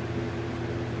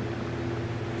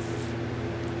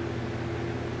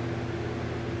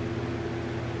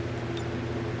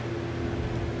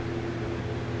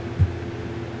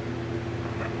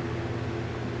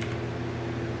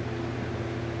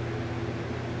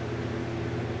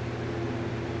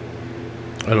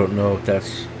 I don't know if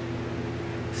that's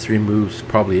 3 moves.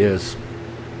 Probably is.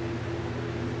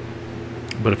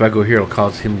 But if I go here, it'll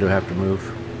cause him to have to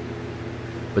move.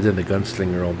 But then the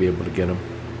gunslinger will be able to get him.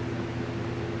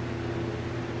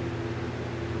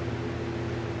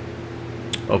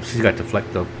 Oh, she's got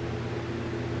deflect though.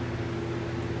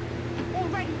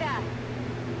 Already there.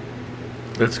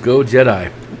 Let's go,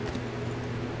 Jedi.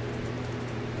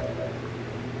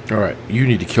 Alright, you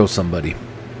need to kill somebody.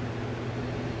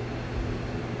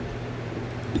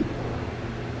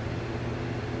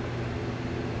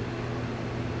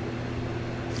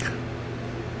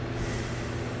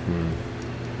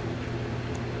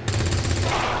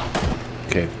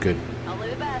 Okay, good. I'll do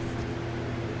the best.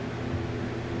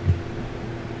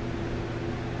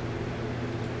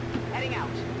 Heading out.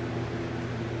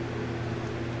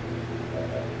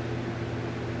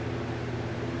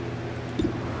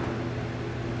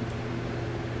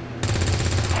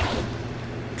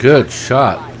 Good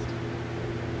shot.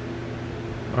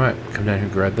 Alright, come down here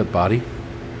and grab that body.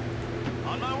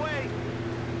 On my way.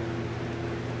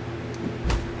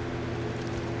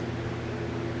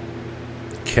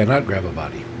 Cannot grab a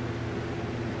body.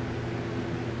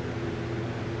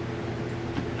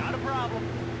 Not a problem.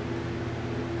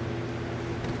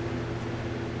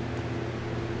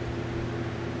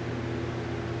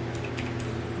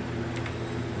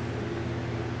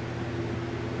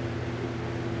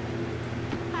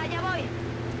 Allá voy.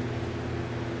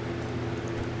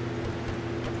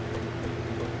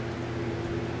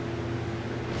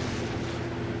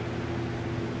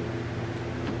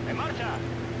 En marcha.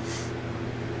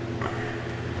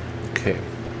 Okay.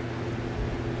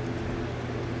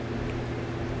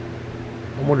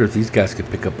 I wonder if these guys could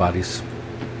pick up bodies.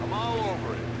 I'm all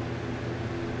over it.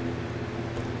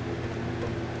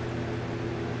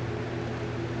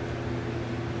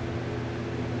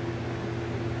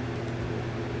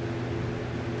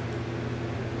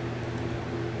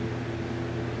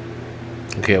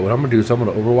 Okay, what I'm gonna do is I'm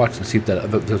gonna overwatch and see if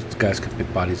those guys can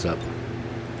pick bodies up.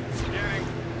 Scanning.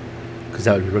 Because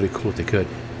that would be really cool if they could.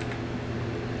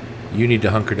 You need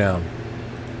to hunker down.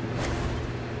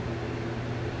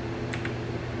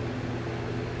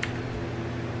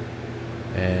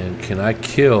 And can I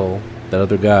kill that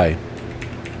other guy?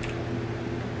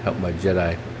 Help my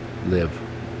Jedi live.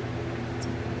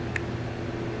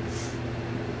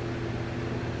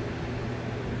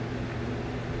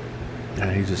 Ah,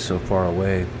 he's just so far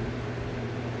away.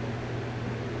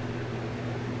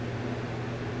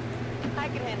 I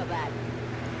can handle that.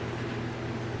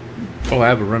 Oh, I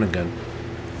have a running gun.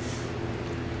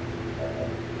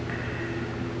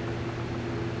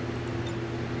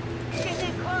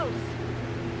 Getting close.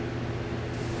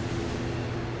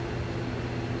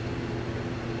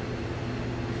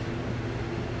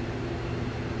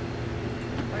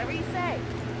 Whatever you say.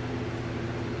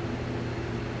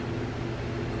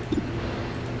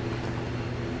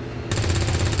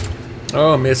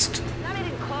 Oh, missed. Not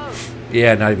even close.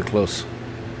 Yeah, not even close.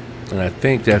 And I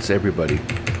think that's everybody.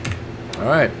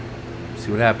 Alright.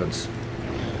 See what happens.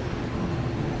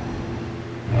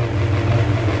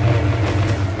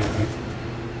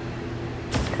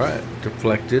 Alright.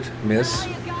 Deflected. Miss. All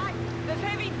you got? There's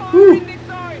heavy fire Woo. in this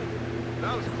zone.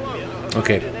 That was close.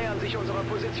 Okay. Feinde nähern sich unserer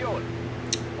Position.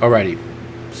 Alrighty.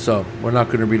 So, we're not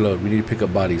going to reload. We need to pick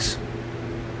up bodies.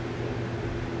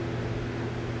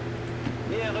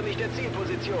 Nähere mich der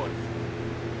Zielposition.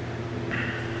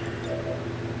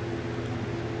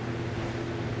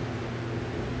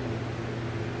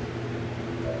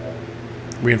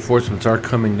 Reinforcements are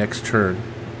coming next turn.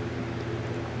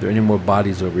 Are there any more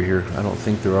bodies over here? I don't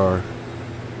think there are.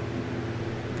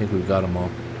 I think we've got them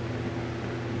all.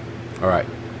 Alright.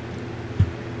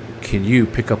 Can you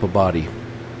pick up a body?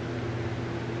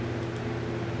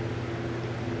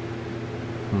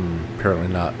 Apparently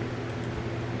not.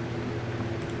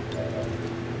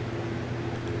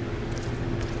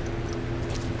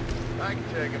 I can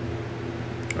take him.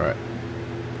 Alright.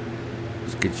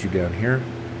 Let's get you down here.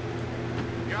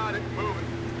 Got it. Moving.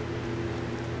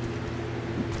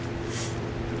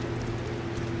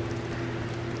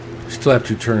 Still have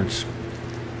 2 turns.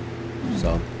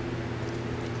 So.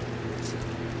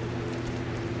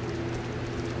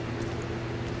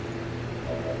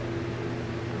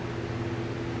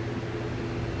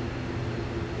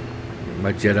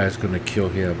 My Jedi's gonna kill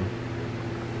him.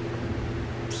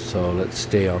 So let's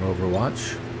stay on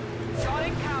Overwatch. Got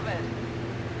it covered.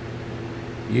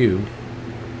 You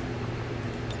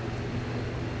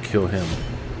kill him.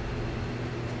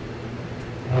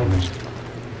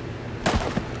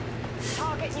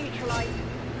 Target neutralized.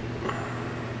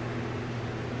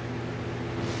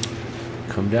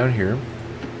 Come down here.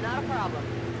 Not a problem.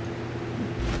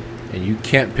 And you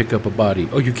can't pick up a body.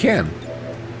 Oh, you can.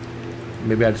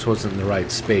 Maybe I just wasn't in the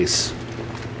right space.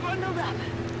 Bundled up.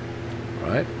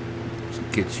 Alright.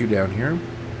 Get you down here.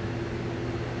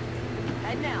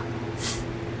 Head now.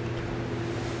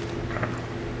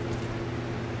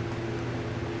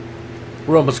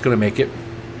 We're almost gonna make it.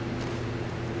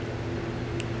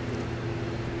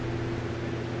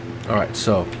 Alright,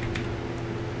 so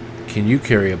can you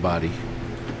carry a body?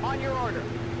 On your order.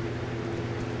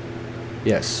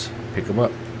 Yes. Pick him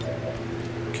up.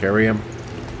 Carry him.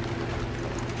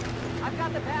 I've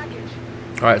got the package.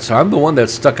 Alright, so I'm the one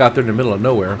that's stuck out there in the middle of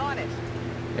nowhere. I'm on it.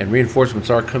 And reinforcements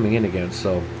are coming in again,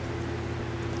 so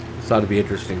this ought to be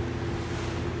interesting.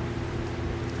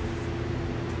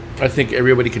 I think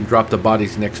everybody can drop the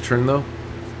bodies next turn, though.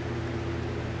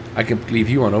 I can leave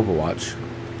you on Overwatch.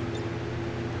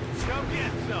 Come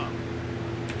get some.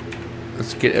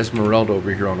 Let's get Esmeralda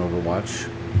over here on Overwatch.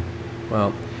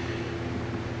 Well,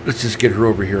 let's just get her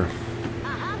over here.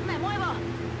 Ajá, me muevo.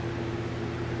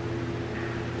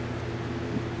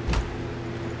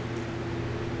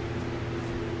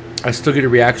 I still get a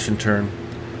reaction turn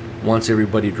once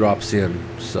everybody drops in,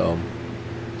 so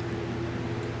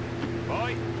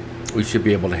Boy. we should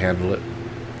be able to handle it.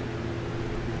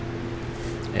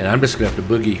 And I'm just gonna have to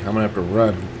boogie. I'm gonna have to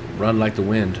run like the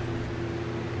wind.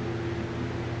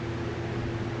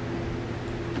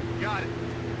 Got it.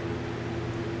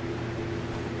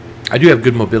 I do have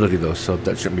good mobility though, so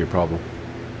that shouldn't be a problem.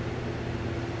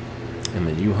 And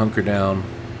then you hunker down.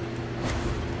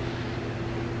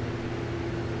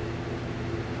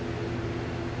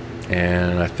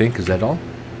 And I think, is that all?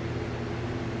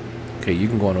 Okay, you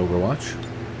can go on Overwatch.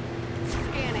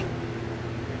 Scanning.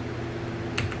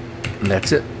 And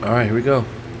that's it. Alright, here we go.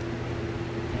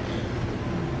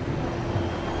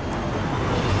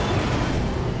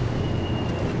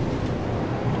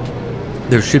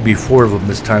 There should be 4 of them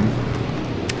this time.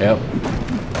 Yep.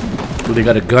 Well, they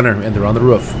got a gunner and they're on the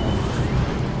roof.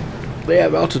 They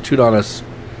have altitude on us.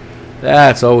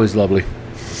 That's always lovely.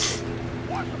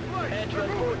 Watch the flight. Head to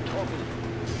report, Tommy.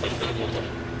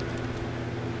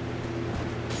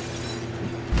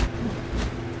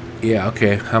 Yeah,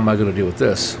 okay. How am I going to deal with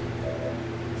this?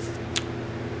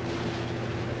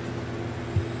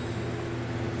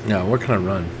 Now, where can I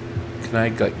run? Can I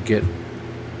get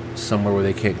somewhere where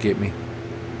they can't get me?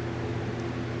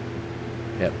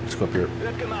 Yep, let's go up here.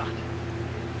 Wird gemacht.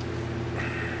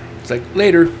 It's like,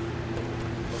 later.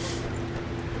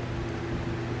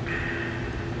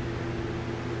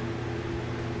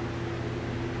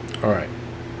 Alright.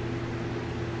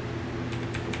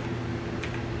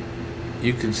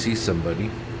 You can see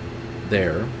somebody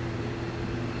there.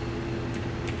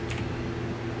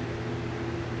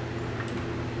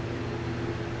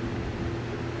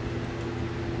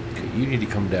 Okay, you need to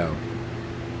come down.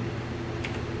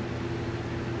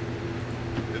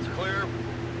 It's clear.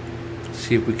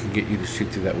 See if we can get you to shoot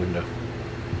through that window.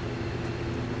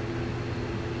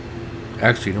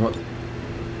 Actually, you know what?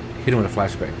 Hit him with a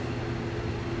flashbang.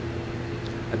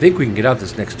 I think we can get out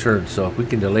this next turn, so if we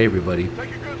can delay everybody.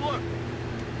 Take a good look.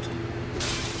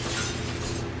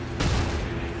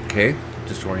 Okay,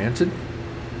 disoriented.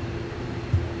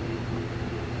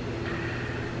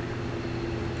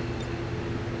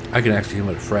 I can actually hit him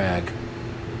with a frag.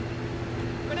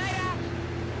 Grenade out.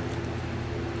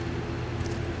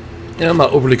 And I'm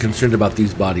not overly concerned about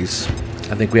these bodies.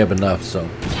 I think we have enough, so.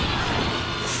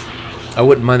 I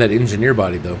wouldn't mind that engineer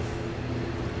body, though.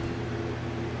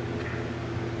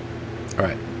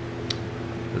 Alright.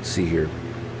 Let's see here.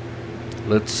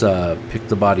 Let's pick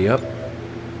the body up.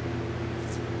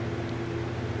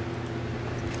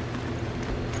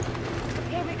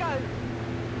 Here we go.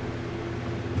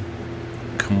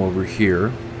 Come over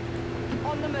here.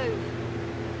 On the move.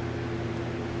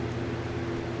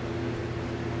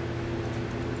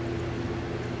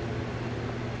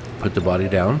 Put the body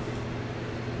down.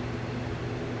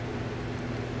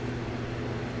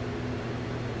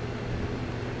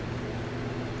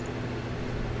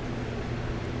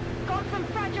 Got some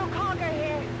fragile cargo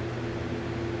here.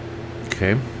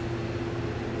 Okay.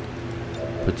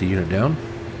 Put the unit down.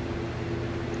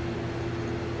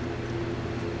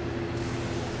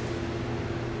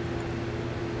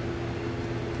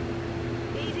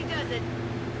 Easy does it.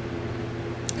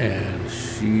 And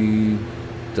she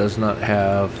does not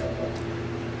have...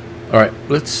 Alright,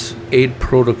 let's aid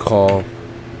protocol.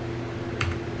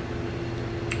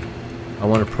 I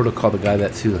want to protocol the guy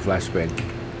that threw the flashbang.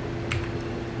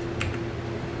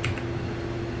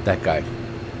 That guy.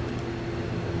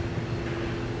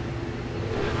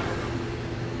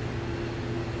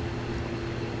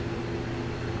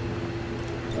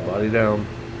 Body down.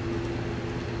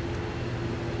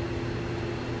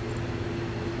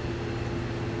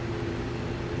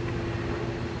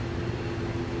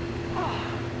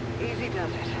 Easy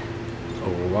does it.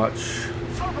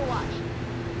 Overwatch.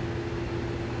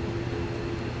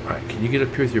 Alright, can you get up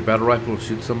here with your battle rifle and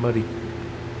shoot somebody?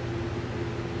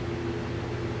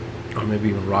 Or maybe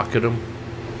even rocket them?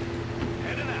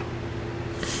 Heading out.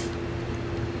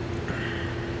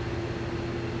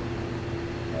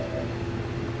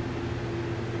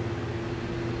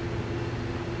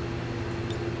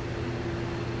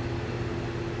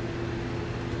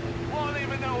 Won't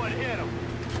even know what hit him.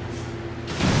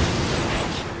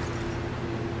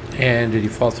 And did he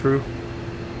fall through?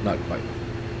 Not quite.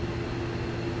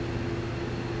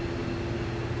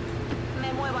 Me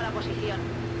muevo a la posición.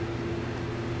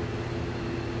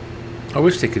 I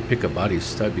wish they could pick up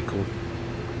bodies. That'd be cool.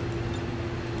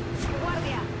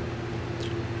 Guardia.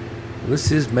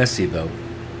 This is messy, though.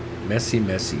 Messy,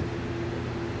 messy.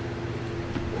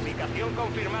 Ubicación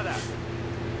confirmada.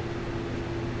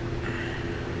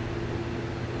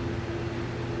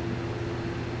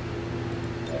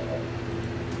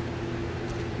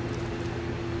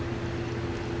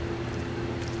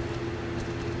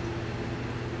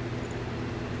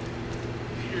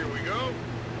 Here we go.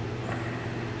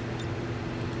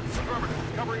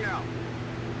 Affirmative, covering out.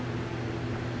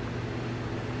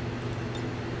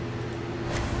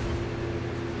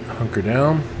 Hunker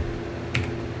down.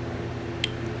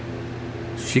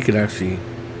 She could actually...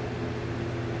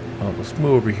 Well, let's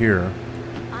move over here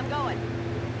I'm going.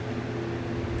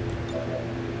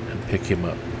 and pick him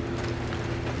up.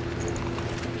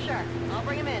 Sure, I'll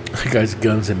bring him in. The guy's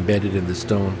gun's embedded in the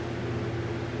stone.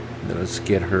 And then let's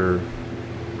get her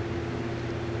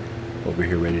over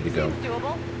here ready to go. Seems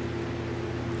doable.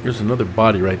 There's another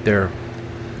body right there.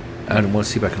 I want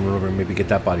to see if I can run over and maybe get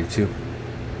that body too.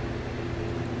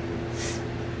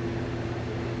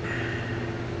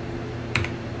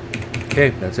 Okay,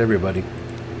 that's everybody.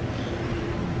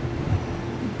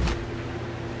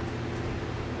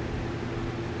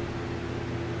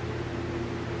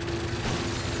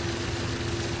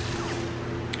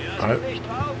 Ja, All right. nicht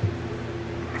drauf.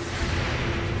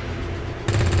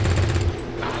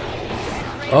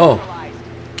 Oh,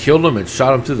 Neutralized. killed him and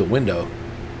shot him through the window.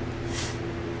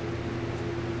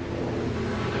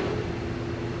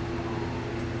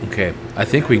 Okay, I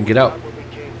think we can get out. What we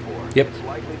came for. Yep. It's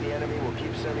likely the enemy will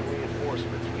keep sending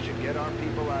reinforcements. We should get our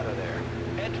people out of there.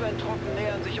 Etwa Truppen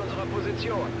nähern sich unserer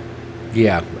Position.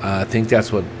 Yeah, I think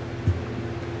that's what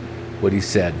he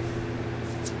said.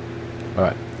 All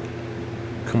right,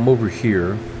 come over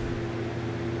here.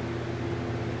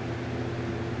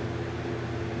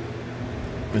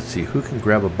 Let's see who can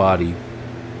grab a body.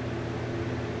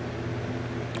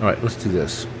 All right, let's do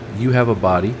this. You have a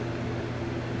body.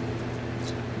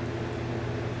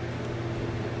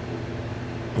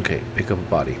 Okay, pick up a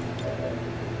body.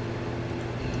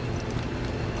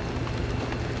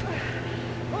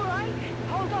 All right,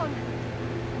 hold on.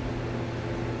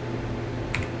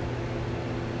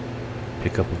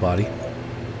 Pick up a body.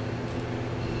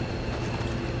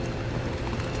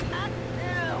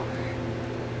 No.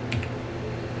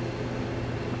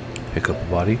 Pick up a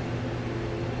body.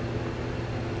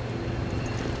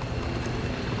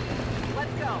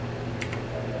 Let's go.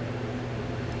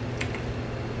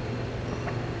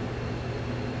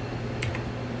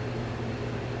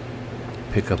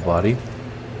 Pick up body.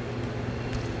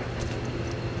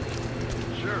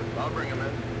 Sure, I'll bring him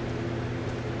in.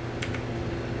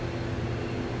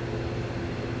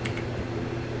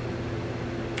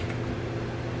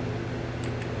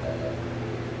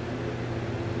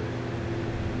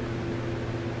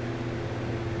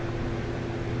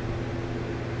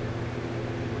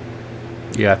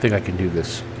 Yeah, I think I can do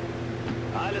this.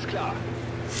 Alles klar.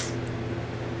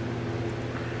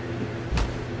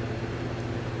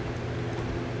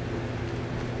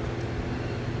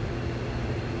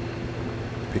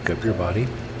 Pick up your body.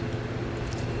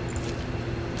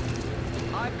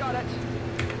 I've got it.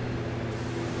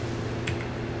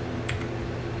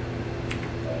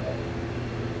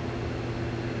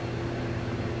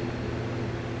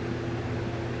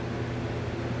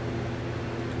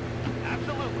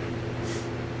 Absolutely.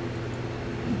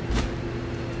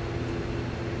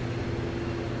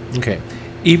 Okay.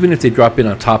 Even if they drop in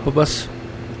on top of us,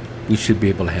 we should be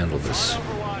able to handle this. On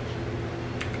Overwatch.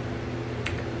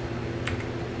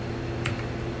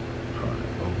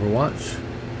 Overwatch.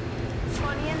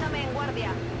 Poniéndome en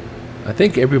guardia. I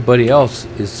think everybody else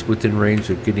is within range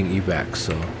of getting evac,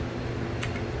 so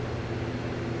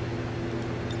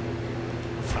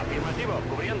Afirmativo,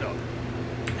 cubriendo.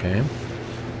 okay.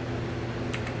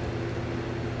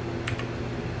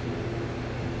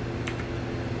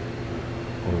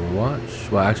 Overwatch.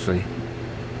 Well, actually,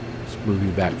 let's move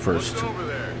you back first, What's over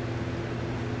there?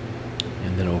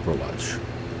 and then Overwatch.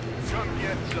 Come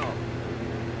get some.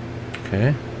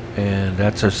 Okay. And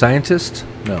that's our scientist?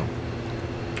 No.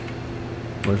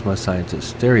 Where's my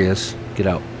scientist? There he is. Get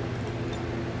out.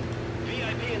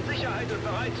 VIP in Sicherheit und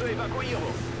bereit zur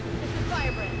Evakuierung. This is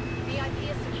Firebrand. VIP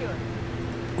is secure.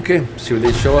 Okay, see where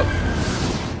they show up.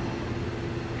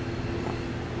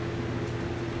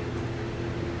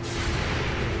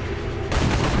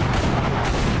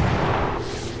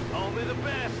 Only the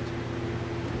best.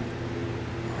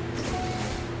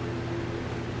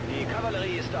 Die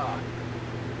Kavallerie ist da.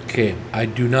 Okay, I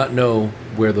do not know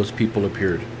where those people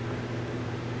appeared.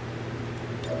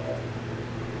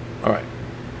 Alright.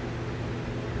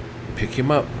 Pick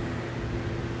him up.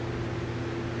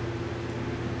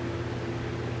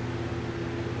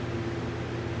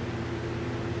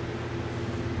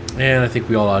 And I think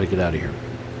we all ought to get out of here.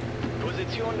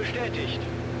 Position bestätigt.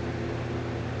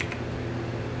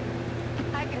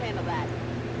 I can handle that.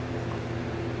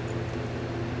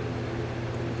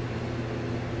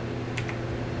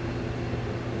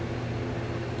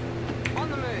 On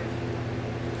the move.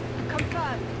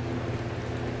 Confirmed.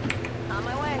 On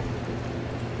my way.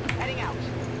 Heading out.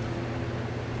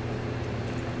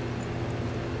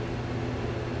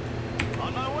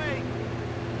 On my way.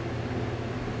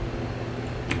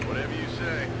 Whatever you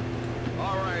say.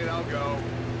 All right, I'll go.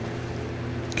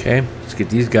 Okay, let's get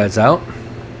these guys out.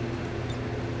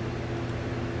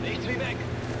 Nichts wie weg.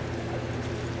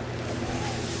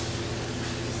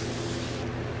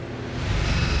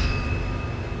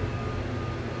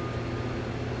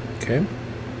 Okay.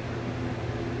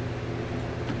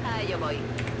 Ah, yo voy.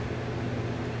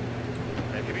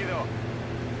 Recibido.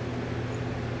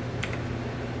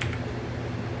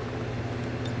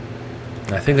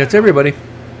 I think that's everybody.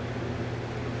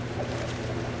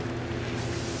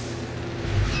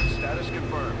 Status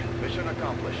confirmed. Mission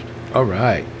accomplished. All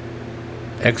right.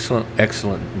 Excellent,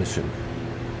 excellent mission.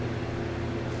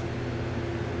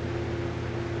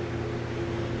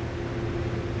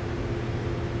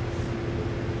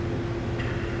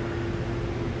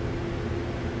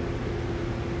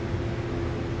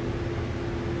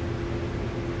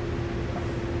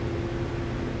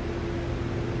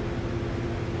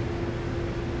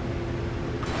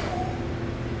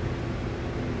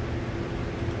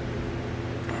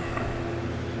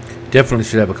 Definitely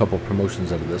should have a couple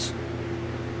promotions out of this.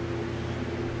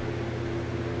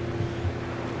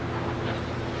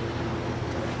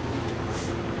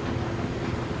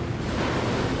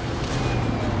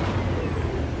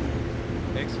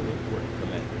 Excellent work,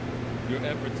 Commander. Your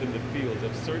efforts in the field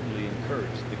have certainly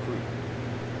encouraged the crew.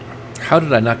 How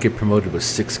did I not get promoted with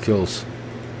 6 kills?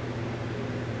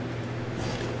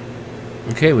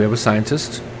 Okay, we have a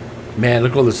scientist. Man,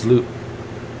 look at all this loot.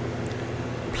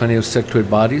 Plenty of sectoid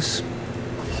bodies.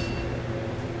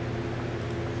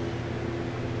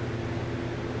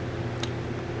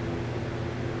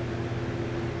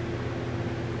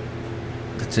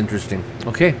 That's interesting.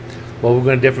 Okay, well, we're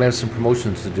going to definitely have some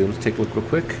promotions to do. Let's take a look real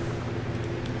quick.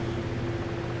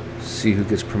 See who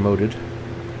gets promoted.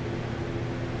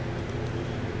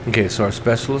 Okay, so our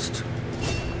specialist.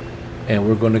 And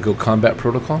we're going to go combat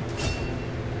protocol.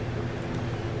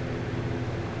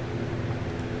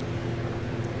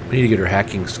 We need to get her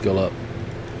hacking skill up.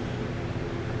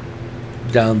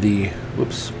 Down the,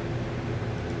 whoops.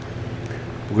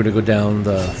 We're going to go down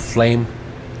the flame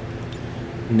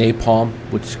napalm,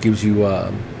 which gives you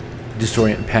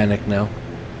disorient and panic now.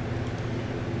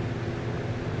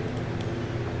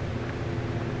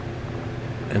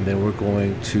 And then we're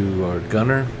going to our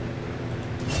gunner,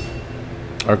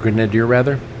 our grenadier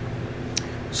rather.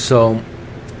 So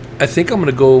I think I'm going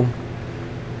to go.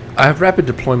 I have rapid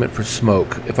deployment for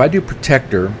smoke. If I do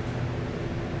protector,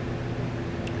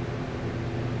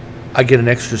 I get an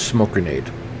extra smoke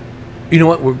grenade. You know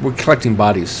what? We're collecting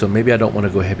bodies, so maybe I don't want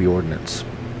to go heavy ordnance.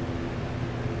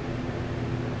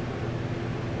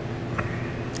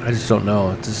 I just don't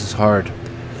know. This is hard.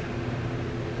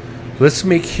 Let's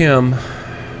make him.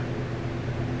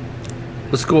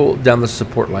 Let's go down the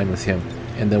support line with him.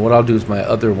 And then what I'll do is my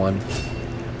other one.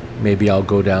 Maybe I'll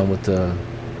go down with the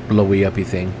blowy uppy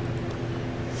thing.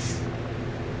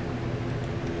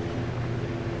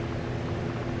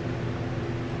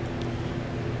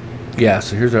 Yeah,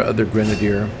 so here's our other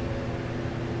grenadier.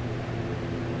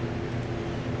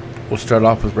 We'll start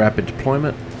off with rapid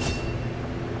deployment.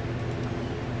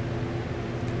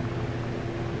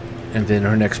 And then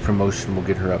her next promotion will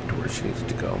get her up to where she needs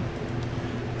to go.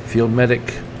 Field medic.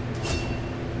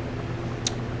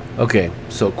 Okay,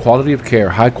 so quality of care.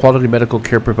 High quality medical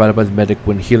care provided by the medic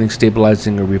when healing,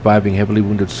 stabilizing, or reviving heavily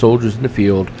wounded soldiers in the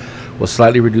field will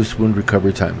slightly reduce wound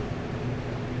recovery time.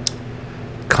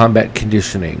 Combat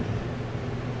conditioning.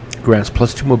 Grants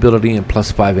 +2 mobility and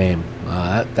 +5 aim.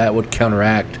 That would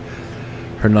counteract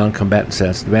her non-combatant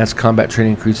status. Advanced combat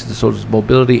training increases the soldier's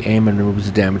mobility, aim, and removes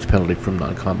the damage penalty from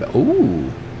non-combat.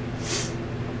 Ooh.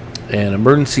 And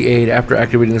emergency aid. After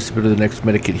activating this ability, the next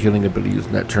medikit healing ability used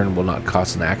in that turn will not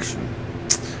cost an action.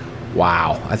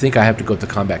 Wow. I think I have to go to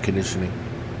combat conditioning.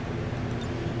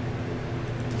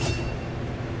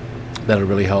 That'll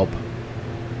really help.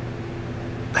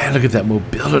 Man, look at that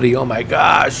mobility. Oh my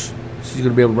gosh. She's going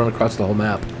to be able to run across the whole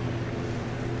map.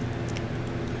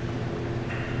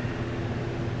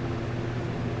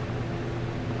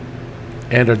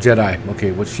 And our Jedi.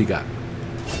 Okay, what's she got?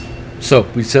 So,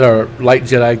 we said our light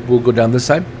Jedi will go down this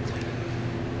side.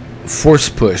 Force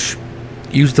push.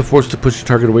 Use the force to push the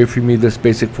target away from you. This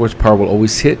basic force power will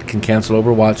always hit, can cancel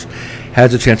Overwatch,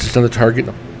 has a chance to stun the target,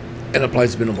 and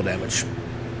applies minimal damage.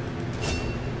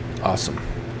 Awesome.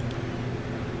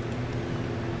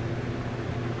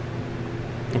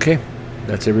 Okay,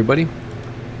 that's everybody.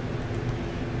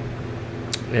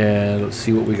 And let's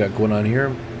see what we got going on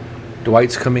here.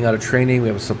 Dwight's coming out of training. We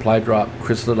have a supply drop,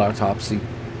 chrysalid autopsy.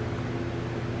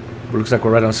 It looks like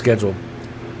we're right on schedule.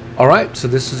 Alright, so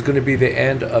this is going to be the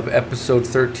end of episode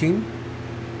 13.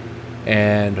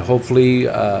 And hopefully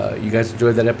you guys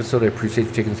enjoyed that episode. I appreciate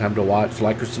you taking the time to watch,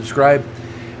 like, or subscribe.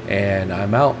 And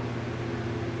I'm out.